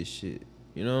embrace this shit.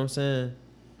 You know what I'm saying?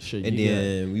 Shit, and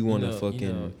then we want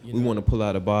to we want to pull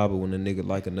out a Bible when a nigga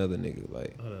like another nigga.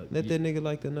 Like, let that nigga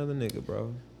like another nigga,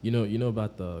 bro. You know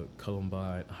about the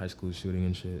Columbine high school shooting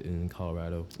and shit in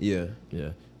Colorado? Yeah. Yeah.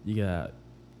 You got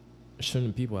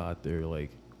certain people out there,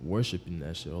 like, worshiping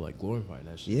that shit or, like, glorifying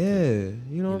that shit. Yeah.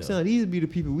 You know what I'm saying? Like, these be the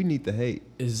people we need to hate.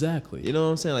 Exactly. You know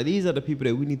what I'm saying? Like, these are the people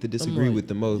that we need to disagree with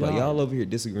the most. Like, y'all over here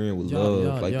disagreeing with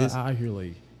love. Like, this. I hear,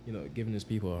 like, you know, giving these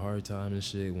people a hard time and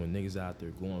shit when niggas out there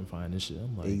glorifying this shit.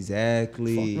 I'm like,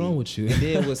 exactly. What's wrong with you? And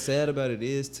then what's sad about it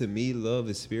is, to me, love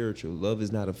is spiritual. Love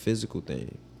is not a physical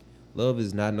thing. Love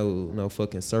is not no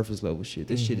fucking surface level shit.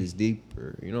 This shit is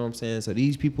deeper. You know what I'm saying? So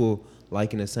these people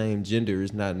liking the same gender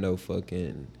is not no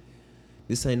fucking.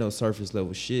 This ain't no surface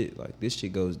level shit. Like, this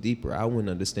shit goes deeper. I wouldn't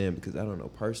understand because I don't know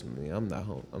personally. I'm not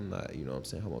you know what I'm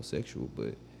saying, homosexual,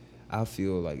 but I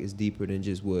feel like it's deeper than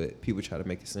just what people try to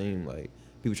make it seem like.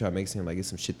 People try to make it seem like it's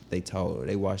some shit that they taught, or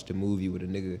they watched a movie with a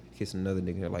nigga kissing another nigga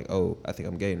and they're like, oh, I think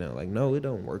I'm gay now. Like, no, it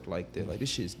don't work like that. Like, this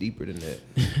shit's deeper than that.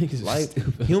 Life,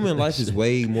 human life is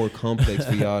way more complex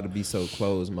for y'all to be so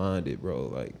closed-minded, bro.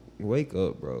 Like, wake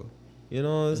up, bro. You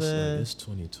know what I'm saying? Like, it's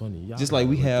 2020. Y'all just like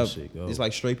we have, it's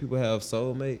like straight people have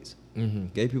soulmates.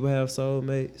 Gay people have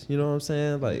soulmates. You know what I'm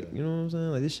saying? Like, you know what I'm saying?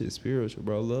 Like, this shit is spiritual,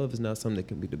 bro. Love is not something that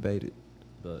can be debated.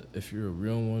 But if you're a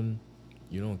real one,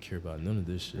 you don't care about none of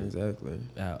this shit. Exactly.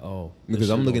 At all. Because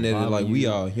I'm looking at it like we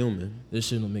all human. This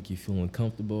shit don't make you feel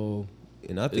uncomfortable.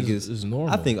 And I think it's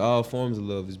normal. I think all forms of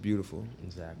love is beautiful.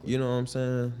 Exactly. You know what I'm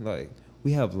saying? Like,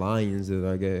 we have lions that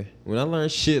are gay. When I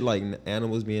learned shit like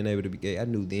animals being able to be gay, I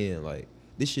knew then, like,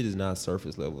 this shit is not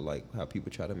surface level like how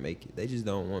people try to make it. They just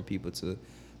don't want people to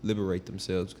liberate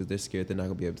themselves because they're scared they're not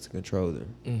going to be able to control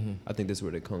them. I think that's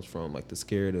where it comes from. Like,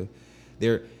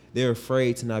 they're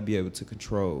afraid to not be able to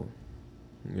control.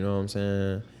 You know what I'm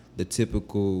saying? The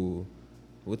typical,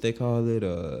 what they call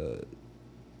it,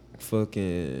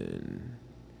 fucking,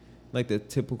 like the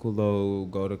typical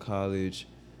go to college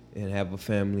and have a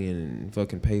family and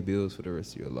fucking pay bills for the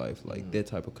rest of your life. Like that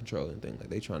type of controlling thing. Like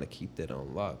they trying to keep that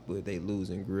on lock, but they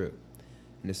losing grip.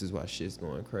 And this is why shit's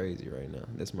going crazy right now.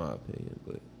 That's my opinion.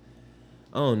 But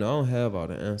I don't know. I don't have all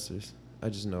the answers. I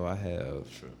just know I have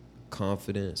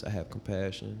confidence, I have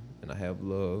compassion, and I have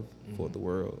love for the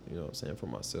world, you know what I'm saying, for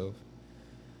myself.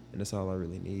 And that's all I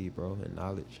really need, bro, and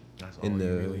knowledge. That's all you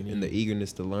really need. And the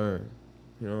eagerness to learn.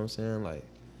 You know what I'm saying? Like,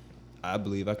 I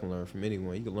believe I can learn from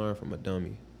anyone. You can learn from a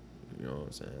dummy. You know what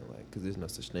I'm saying? Like, because there's no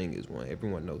such thing as one.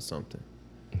 Everyone knows something.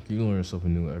 You can learn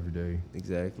something new every day.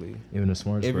 Exactly. Even the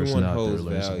smartest person out there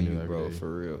learns something new every day. Everyone holds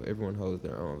value, bro, for real. Everyone holds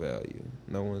their own value.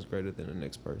 No one's greater than the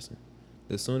next person.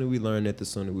 The sooner we learn that, the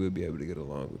sooner we'll be able to get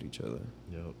along with each other.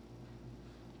 Yep.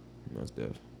 That's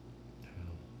def.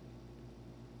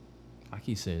 I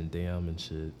keep saying damn and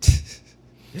shit.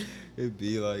 It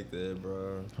be like that,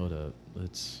 bro. Hold up.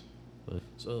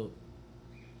 So,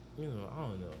 I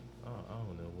don't know. I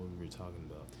don't know what we were talking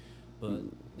about, but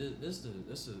this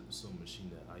is some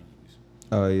machine that I use.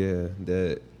 Oh yeah,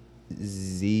 that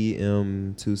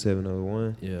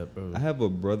ZM2701. Yeah, bro. I have a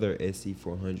brother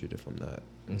SC400 if I'm not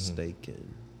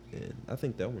mistaken, and I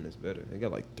think that one is better. They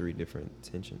got like 3 different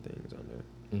tension things on there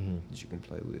that you can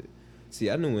play with. See,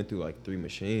 I went through like 3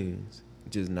 machines,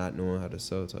 just not knowing how to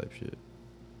sew type shit.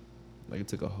 Like it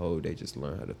took a whole day just to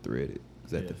learn how to thread it,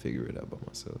 because I had to figure it out by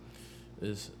myself.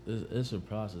 It's a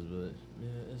process, but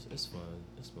yeah, it's fun.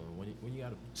 It's fun when you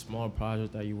got a small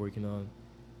project that you're working on,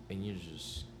 and you're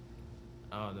just,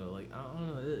 I don't know,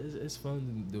 it's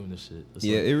fun doing this shit.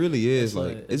 It really is.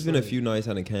 It's been a few nights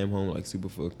I done came home like super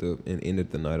fucked up and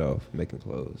ended the night off making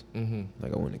clothes.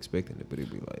 Like I wasn't expecting it, but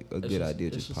it'd be like a good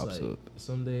idea just pops up.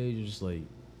 Some days you just like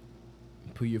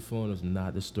put your phone as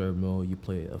not disturb mode. You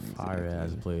play a fire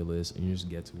ass playlist and you just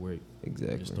get to work.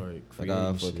 Exactly. You start like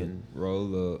I fucking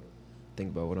roll up,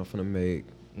 think about what I'm finna make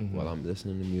while I'm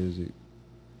listening to music.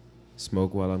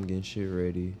 Smoke while I'm getting shit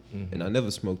ready. And I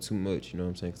never smoke too much, you know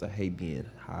what I'm saying? Because I hate being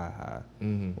high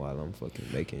while I'm fucking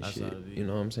making shit. You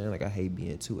know what I'm saying? Like, I hate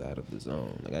being too out of the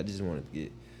zone. Like, I just wanted to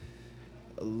get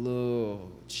a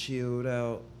little chilled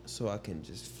out so I can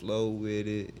just flow with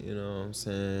it, you know what I'm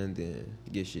saying? Then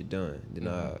get shit done. Then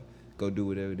I go do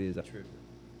whatever it is I trip.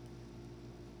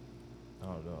 I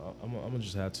don't know. I'm gonna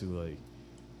just have to, like...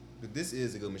 But this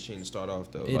is a good machine to start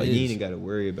off, though. You ain't got to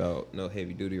worry about no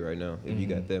heavy duty right now if you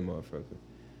got that motherfucker.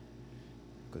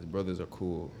 Because brothers are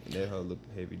cool. And that whole look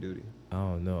heavy duty. I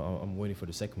don't know. I'm waiting for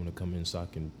the second one to come in so I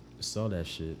can sell that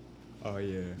shit. Oh,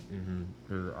 yeah.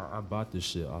 I bought this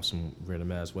shit off some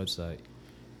random ass website.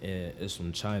 And it's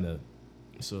from China.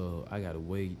 So I got to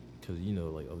wait because,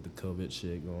 like, of the COVID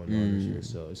shit going on and shit.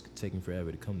 So it's taking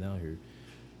forever to come down here.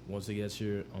 Once it gets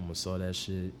here, I'm going to sell that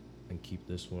shit and keep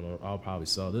this one, or I'll probably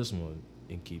sell this one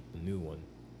and keep the new one,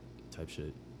 type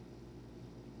shit.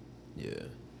 Yeah,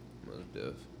 most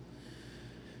def.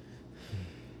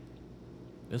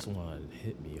 This one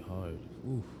hit me hard.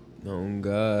 Ooh. Oh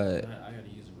God. I gotta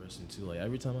use a restroom too. Like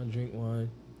every time I drink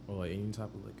wine or like any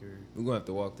type of liquor, we're gonna have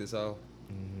to walk this off.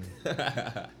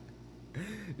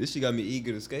 This shit got me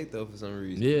eager to skate though for some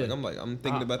reason. Yeah. I'm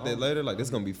thinking about that later. Like this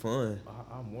gonna be fun.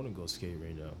 I want to go skate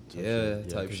right now.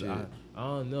 Type shit. I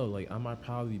don't know. Like I might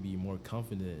probably be more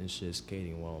confident in shit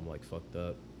skating while I'm like fucked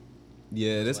up.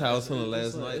 Yeah, that's how I was feeling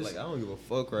last night. Like I don't give a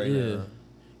fuck right now.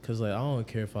 Cause like I don't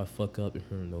care if I fuck up and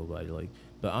hurt nobody. Like,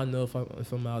 but I know if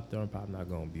I'm out there, I'm probably not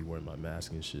gonna be wearing my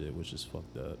mask and shit, which is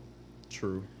fucked up.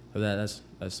 True. But that's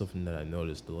something that I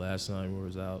noticed. The last time we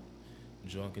was out,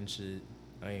 drunk and shit,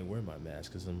 I ain't wearing my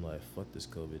mask because I'm like, fuck this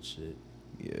COVID shit.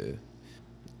 Yeah.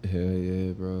 Hell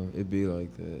yeah, bro. It be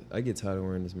like that. I get tired of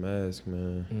wearing this mask,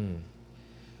 man.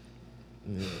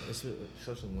 Yeah,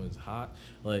 especially when it's hot.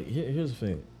 Like, here's the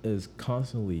thing. It's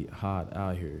constantly hot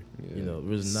out here. Yeah.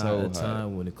 There's not a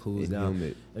time when it cools down.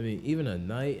 Humid. I mean, even at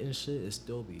night and shit, it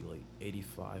still be like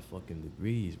 85 fucking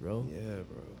degrees, bro. Yeah,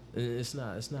 bro. And it's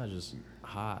not just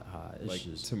hot. It's like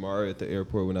just... tomorrow at the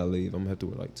airport when I leave, I'm going to have to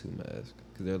wear like 2 masks.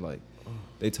 Because they're like,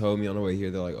 they told me on the way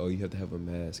here, they're like, oh, you have to have a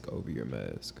mask over your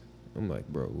mask. I'm like,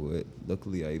 bro, what?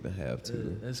 Luckily, I even have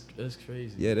to. That's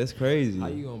crazy. Yeah, that's crazy. How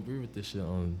you going to breathe with this shit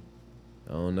on?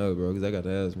 I don't know, bro, because I got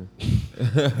asthma.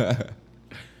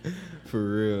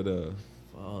 For real, though.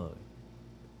 Fuck.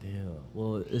 Damn.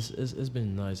 Well, it's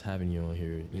been nice having you on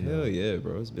here. Hell yeah,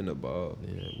 bro. It's been a ball.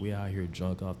 Yeah, we out here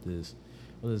drunk off this,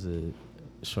 what is it,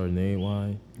 Chardonnay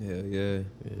wine? Hell yeah.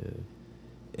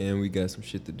 Yeah. And we got some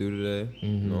shit to do today.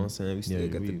 You know what I'm saying? We still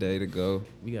got the day to go.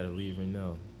 We got to leave right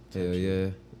now. Hell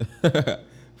yeah.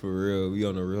 For real. We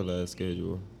on a real ass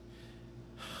schedule.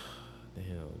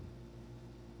 Damn.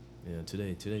 Yeah,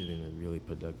 today's been a really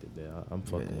productive day. I'm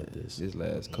fucking with this. This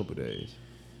last couple days.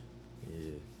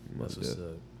 Yeah, that's what's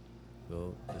up.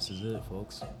 Well, this is it,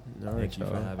 folks. All right, Thank you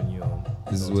for having you on.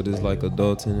 This is what it's like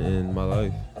adulting in my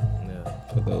life. Yeah.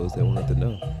 For those that wanted to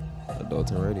know.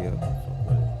 Adulting Radio. Fuck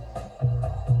with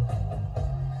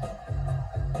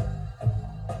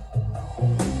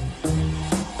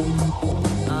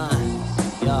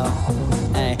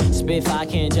it. Spitfire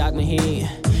can't jog my heat.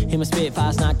 Hit my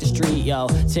Spitfires knock the street, yo.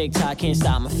 TikTok can't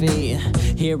stop my feet.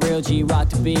 Here real G rock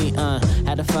the beat,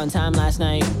 Had a fun time last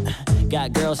night.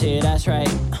 Got girls here, that's right.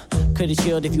 Could've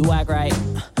chilled if you act right.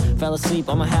 Fell asleep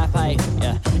on my half pipe,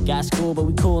 yeah. Got school, but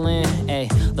we coolin', ayy.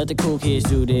 Let the cool kids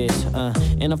do this,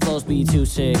 and the flows be too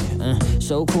sick,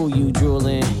 so cool you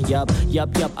droolin', yup,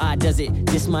 I does it.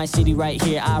 This my city right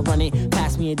here, I run it.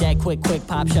 Pass me a deck, quick,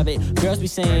 pop, shove it. Girls be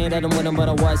saying that I'm with them, but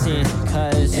I wasn't.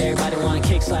 Cause everybody want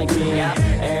kicks like me,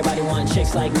 everybody want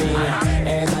chicks like me,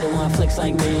 everybody want flicks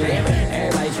like me,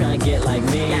 everybody tryna get like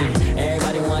me,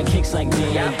 everybody want want kicks like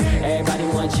me. Everybody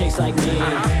want chicks like me.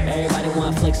 Everybody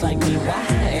want flicks like me. Why?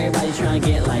 Everybody trying to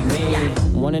get like me.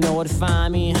 Wanna know where to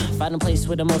find me? Find a place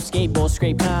with the most skateboards,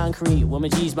 scrape concrete. With my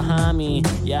G's behind me.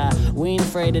 Yeah, we ain't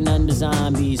afraid of none of the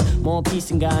zombies. More peace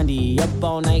than Gandhi. Up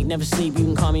all night, never sleep. You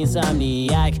can call me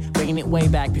insomniac. Bringing it way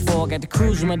back before I got to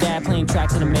cruise with my dad, playing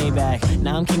tracks in the Maybach.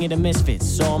 Now I'm king of the misfits,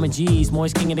 so all my G's.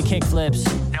 Moist king of the kickflips.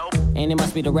 Nope. And it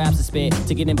must be the raps I spit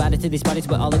to get invited to these parties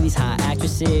with all of these hot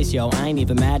actresses. Yo, I ain't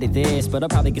even mad at this, but I'll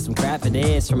probably get some crap for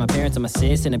this from my parents and my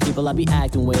sis and the people I be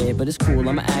acting with. But it's cool,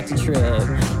 I'ma act a trip.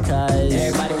 Cause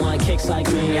everybody want kicks like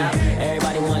me.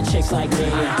 Everybody want chicks like me.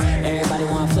 Everybody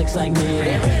want flicks like me.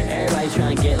 Everybody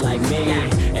trying to get like me.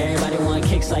 Everybody want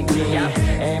kicks like me.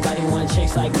 Everybody want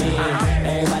chicks like me.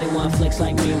 Everybody want flicks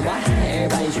like me. Why?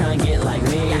 Everybody trying to get like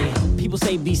me. People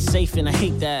say be safe and I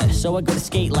hate that, so I go to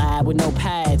skate lab with no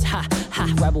pads. Ha,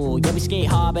 ha, rebel. Yeah, we skate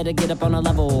hard, better get up on a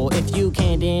level. If you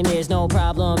can, then there's no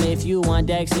problem. If you want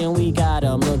decks, then we got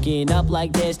 'em. Looking up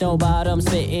like there's no bottom.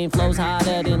 Spitting flows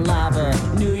hotter than lava.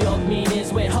 New York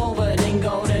meetings with Hova, then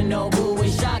go to Nobu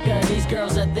with Shaka. These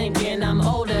girls are thinking I'm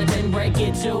older, then break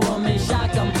it to 'em and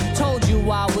shock 'em. Told you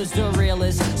I was the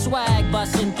realest. Swag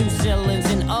busting through ceilings,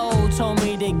 and O told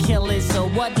me to kill it. So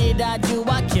what did I do?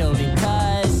 I killed it,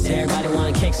 cause everybody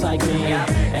want kicks like me.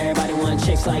 Everybody want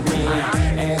chicks like me.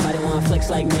 Everybody want flicks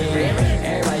like me.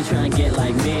 Everybody trying to get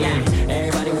like me.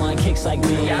 Everybody want kicks like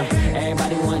me.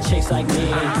 Everybody want chicks like me.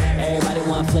 Everybody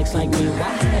want flicks like me.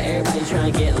 Why? Everybody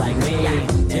trying to get like me.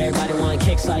 Everybody want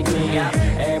kicks like me.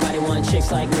 Everybody want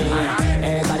chicks like me.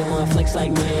 Everybody want flicks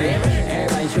like me.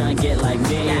 Everybody trying to get like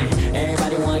me.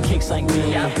 Everybody want kicks like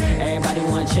me. Everybody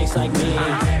want chicks like me.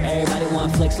 Everybody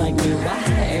want flicks like me. Why?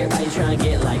 Everybody trying to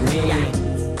get like me.